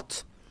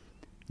at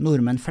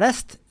nordmenn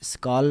flest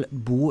skal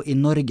bo i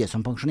Norge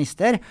som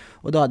pensjonister,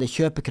 og da det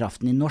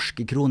kjøpekraften i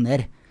norske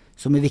kroner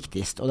som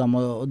viktigst,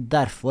 og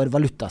derfor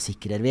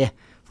valutasikrer vi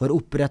for å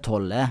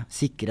opprettholde,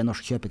 sikre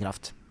norsk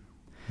kjøpekraft.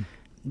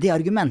 Det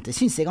argumentet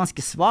synes jeg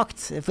ganske svagt,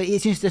 for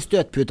jeg synes det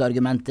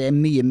støtputeargumentet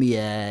mye,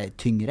 mye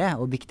tyngre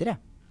og viktigere.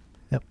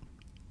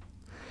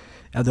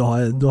 Ja, du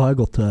har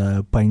godt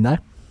poeng der,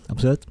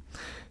 absolutt.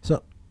 Så,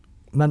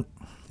 men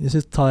hvis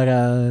vi tar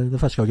det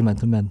første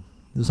argumentet med,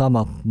 du sa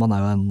at man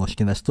jo en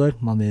norsk investor,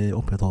 man vil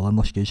opprettholde den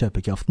norske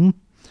kjøpekraften,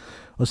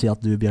 og si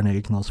at du, Bjørn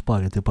Erik, nå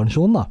sparer til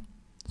pensjon, da,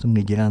 som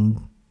ligger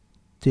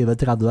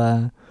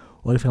 20-30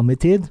 år frem i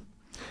tid,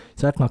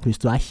 så det klart hvis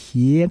du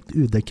helt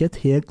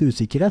udekket, helt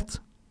usikkerhet,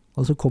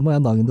 og så kommer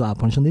den dagen du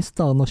pensjonist,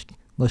 da, og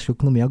norsk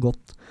økonomi har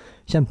gått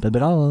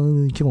kjempebra,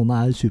 og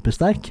krona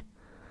supersterk,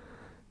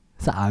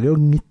 så det jo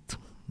litt,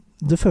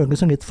 det føles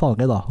som litt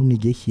farlig da, å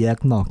ligge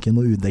helt naken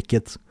og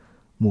udekket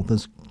mot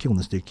en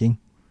kronestyrking.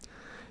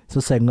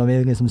 Så selv når vi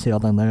liksom sier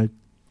at denne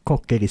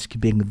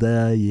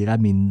kokkeriskbildet gir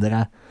deg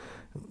mindre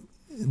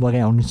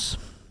varians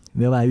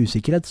ved å være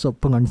usikkerhet, så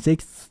på lang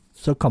sikt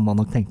så kan man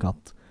nok tenke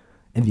at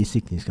en viss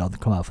sikringsgrad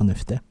kan være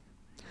fornuftig.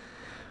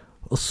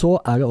 Og så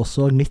det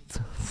også litt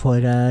for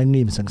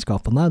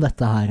livselskapene,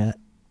 dette her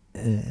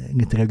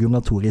litt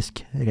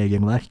regulatorisk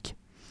regelverk.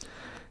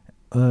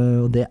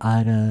 Og det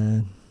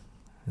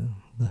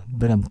det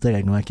berømte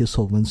regelverket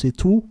Solvency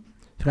 2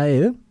 fra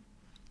EU,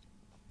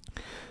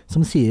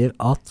 som sier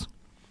at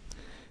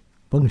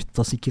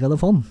valutasikrede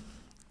fond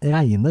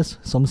regnes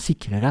som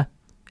sikrere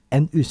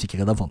enn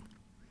usikrede fond.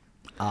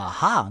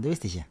 Aha, det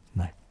visste jeg ikke.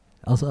 Nei.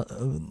 Altså,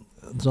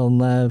 sånn,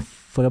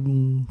 for å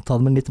ta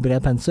det med litt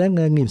bred pensel,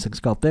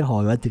 livselskaper har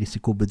jo et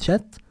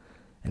risikobudsjett,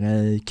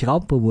 eller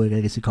krav på hvor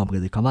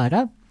risikable de kan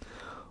være,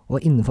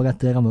 og innenfor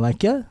dette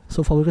rammeverket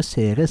så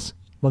favoriseres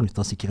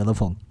valutasikrede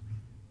fond.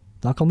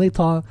 Da kan de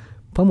ta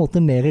på en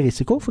måte mer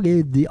risiko,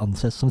 fordi de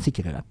anses som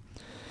sikrere.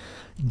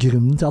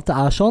 Grunnen til at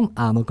det sånn,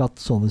 nok at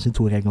Solvency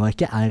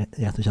 2-regelverket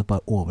rett og slett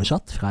bare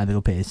oversatt fra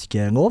europeisk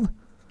lov,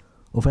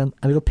 og for en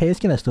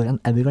europeisk investor, en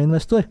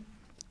euroinvestor,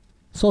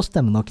 så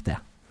stemmer nok det.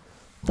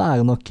 Da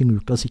det nok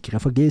lurt å sikre,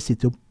 for de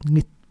sitter jo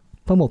litt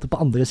på en måte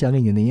på andre siden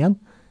av linjen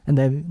enn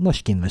det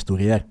norske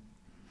investorer gjør.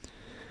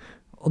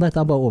 Og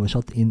dette bare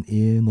oversatt inn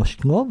i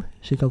norsk lov,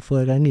 slik at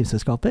for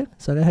livselskaper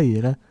så det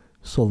høyere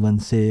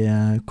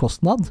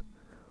solvency-kostnad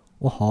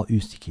å ha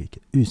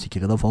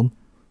usikrede fond.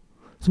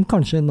 som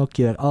kanskje nok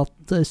gjør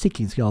at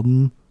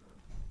sikringsgraden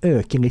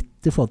øker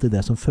litt i forhold til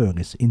det som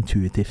føles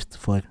intuitivt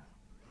for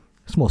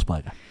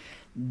småsparere.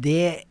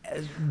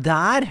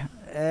 Der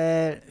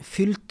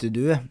fylte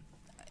du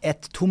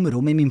et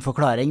tomrom i min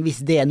forklaring,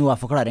 hvis det noe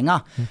av forklaringen,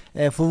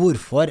 for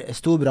hvorfor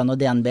Storebrand og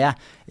DNB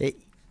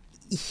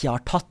ikke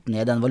har tatt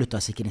ned den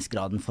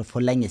valutasikringsgraden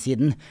for lenge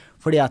siden.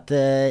 Fordi at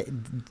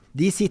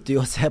de sitter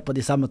jo og ser på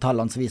de samme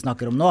tallene som vi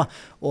snakker om nå,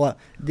 og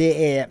det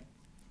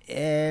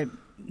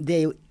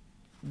er jo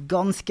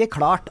ganske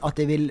klart at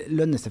det vil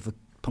lønne seg for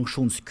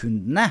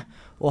pensjonskundene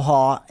å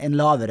ha en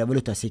lavere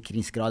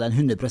valutasikringsgrad enn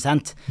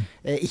 100%.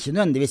 Ikke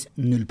nødvendigvis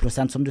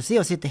 0%, som du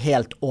sier, å sitte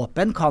helt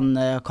åpen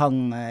er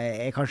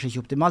kanskje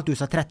ikke optimalt. Du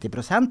sa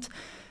 30%.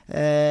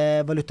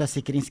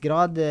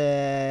 Valutasikringsgrad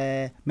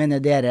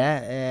mener dere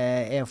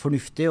er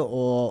fornuftig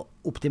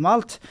og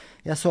optimalt.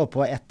 Jeg så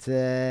på et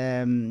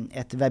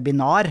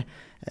webinar.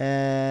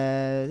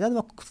 Det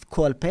var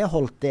KLP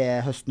holdt det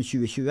høsten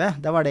 2020.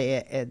 Da var det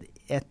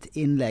et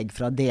innlegg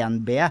fra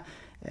DNB,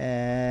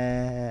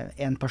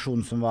 en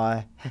person som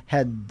var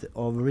Head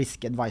of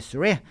Risk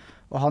Advisory,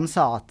 og han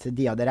sa at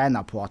de hadde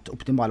regnet på at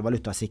optimal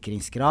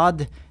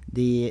valutasikringsgrad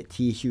de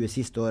 10-20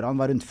 siste årene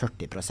var rundt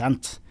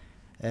 40%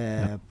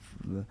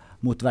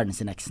 mot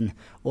verdensindeksen.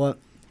 Og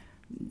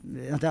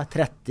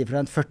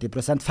 30%,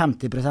 40%,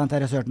 50%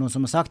 har jeg hørt noen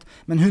som har sagt,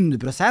 men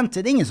 100%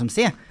 er det ingen som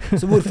sier.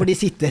 Så hvorfor de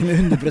sitter med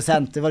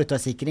 100%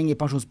 valutasikring i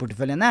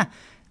pensjonsporteføljene,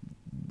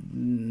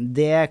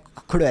 det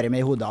klør jeg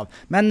meg i hodet av.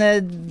 Men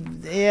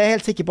jeg er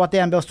helt sikker på at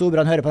DNB og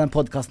Storebrand hører på den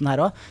podcasten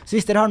her også. Så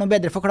hvis dere har noen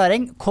bedre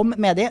forklaring, kom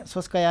med de,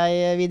 så skal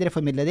jeg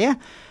videreformidle de.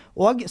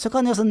 Og så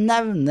kan jeg også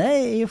nevne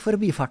i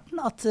forbifarten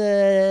at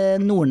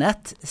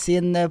Nordnet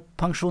sin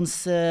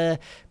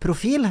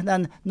pensjonsprofil,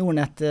 den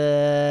Nordnet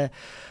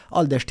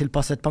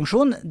alderstilpasset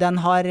pensjon, den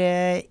har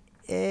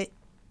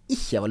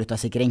ikke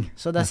valutasikring.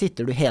 Så der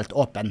sitter du helt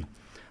åpen.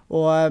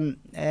 Og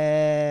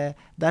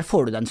der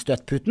får du den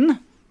støtputen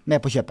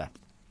med på kjøpet.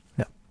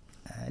 Ja.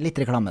 Litt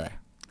reklame der.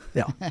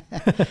 Ja.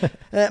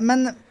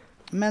 Men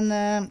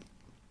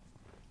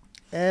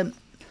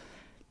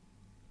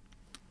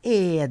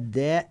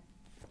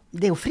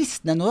det er jo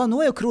fristende nå.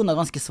 Nå er jo krona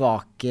ganske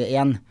svak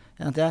igjen.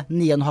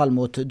 9,5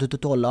 mot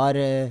dollar,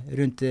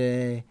 rundt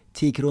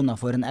 10 kroner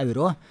for en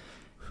euro.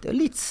 Det er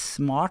jo litt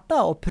smart da,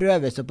 å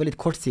prøve seg på litt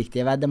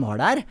kortsiktige veddemål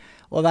der,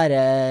 og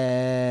være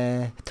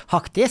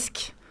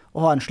taktisk,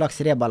 og ha en slags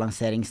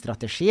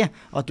rebalanseringsstrategi,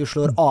 at du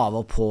slår av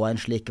og på en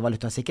slik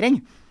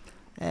valutasikring.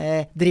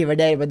 Driver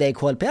det med det i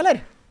KLP, eller?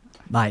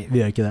 Nei, vi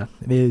gjør ikke det.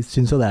 Vi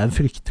synes jo det er en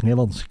fryktelig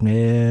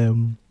vanskelig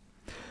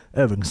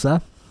øvelse.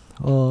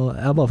 Og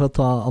jeg bare for å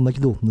ta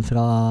anekdoten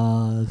fra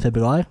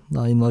februar,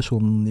 da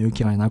invasjonen i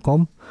Ukraina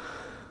kom,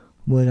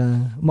 hvor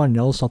mange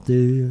av oss satt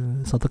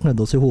og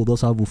knødde oss i hodet og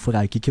sa hvorfor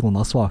er ikke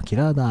krona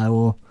svakere? Det er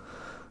jo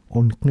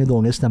ordentlig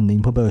dårlig stemning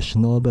på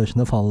børsen, og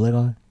børsene faller,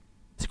 og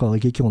skal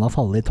ikke krona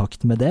falle i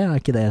takt med det? Har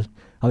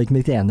vi ikke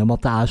blitt enige om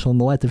at det er sånn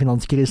nå etter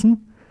finanskrisen?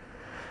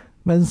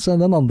 Mens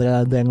den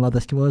andre delen av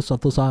desken vår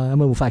satt og sa, ja,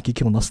 men hvorfor er ikke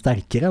krona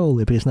sterkere?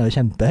 Oljeprisen er jo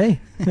kjempehøy.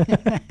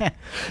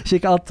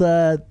 Slik at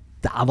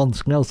det er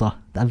vanskelig altså.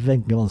 Det er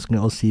veldig vanskelig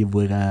å si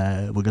hvor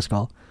det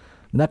skal.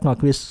 Men det er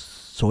klart vi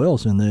så jo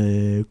også under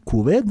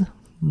covid,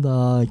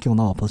 da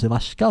krona var på sitt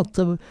verste, at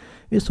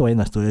vi så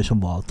investorer som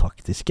var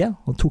taktiske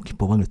og tok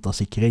på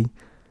valutasikring.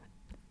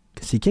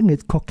 Sikkert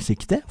litt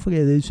kortsiktig,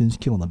 fordi de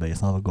synes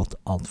kronabevegelsen har gått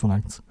alt for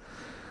langt.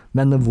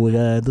 Men hvor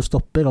det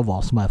stopper, og hva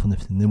som er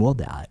fornuftig nivå,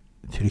 det er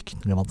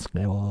fryktelig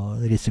vanskelig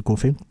og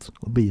risikofylt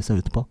å begi seg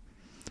ut på.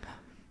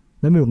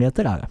 Men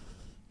muligheter er det.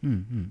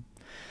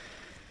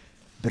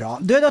 Bra.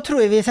 Da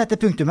tror jeg vi setter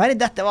punktum her.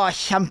 Dette var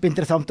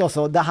kjempeinteressant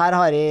også. Dette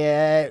har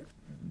jeg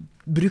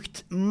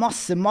brukt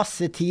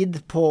masse tid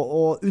på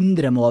å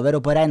undre meg over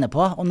og på å regne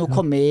på, og nå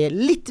kommer vi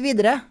litt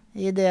videre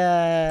i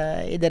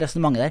det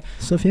resonemanget der.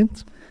 Så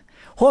fint.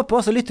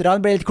 Håper også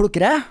lytterne ble litt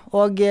klokere,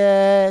 og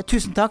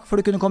tusen takk for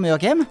at du kunne komme,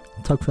 Joakim.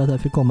 Takk for at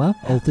jeg fikk komme.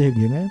 Alltid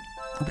hyggelig.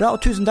 Bra,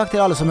 og tusen takk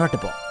til alle som hørte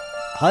på.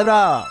 Ha det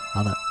bra!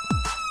 Ha det.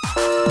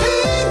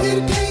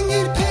 Penger,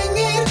 penger,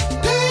 penger,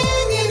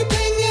 penger,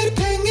 penger,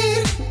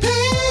 penger,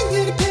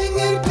 penger,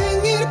 penger,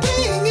 penger,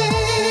 penger.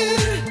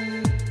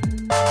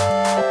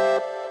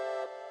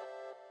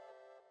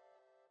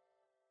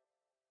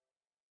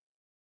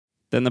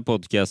 Denne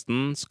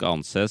podcasten skal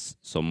anses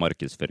som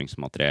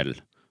markedsføringsmateriell,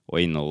 og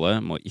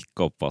innholdet må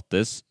ikke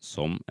oppfattes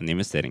som en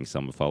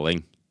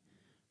investeringsanbefaling.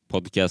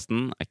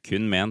 Podcasten er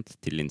kun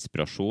ment til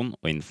inspirasjon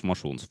og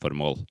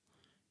informasjonsformål.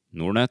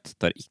 Nordnet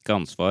tar ikke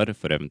ansvar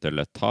for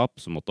eventuelle tap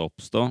som måtte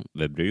oppstå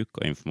ved bruk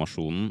av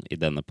informasjonen i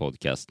denne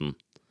podcasten.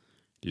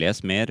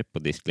 Les mer på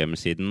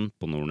disclaimer-siden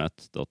på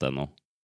nordnet.no.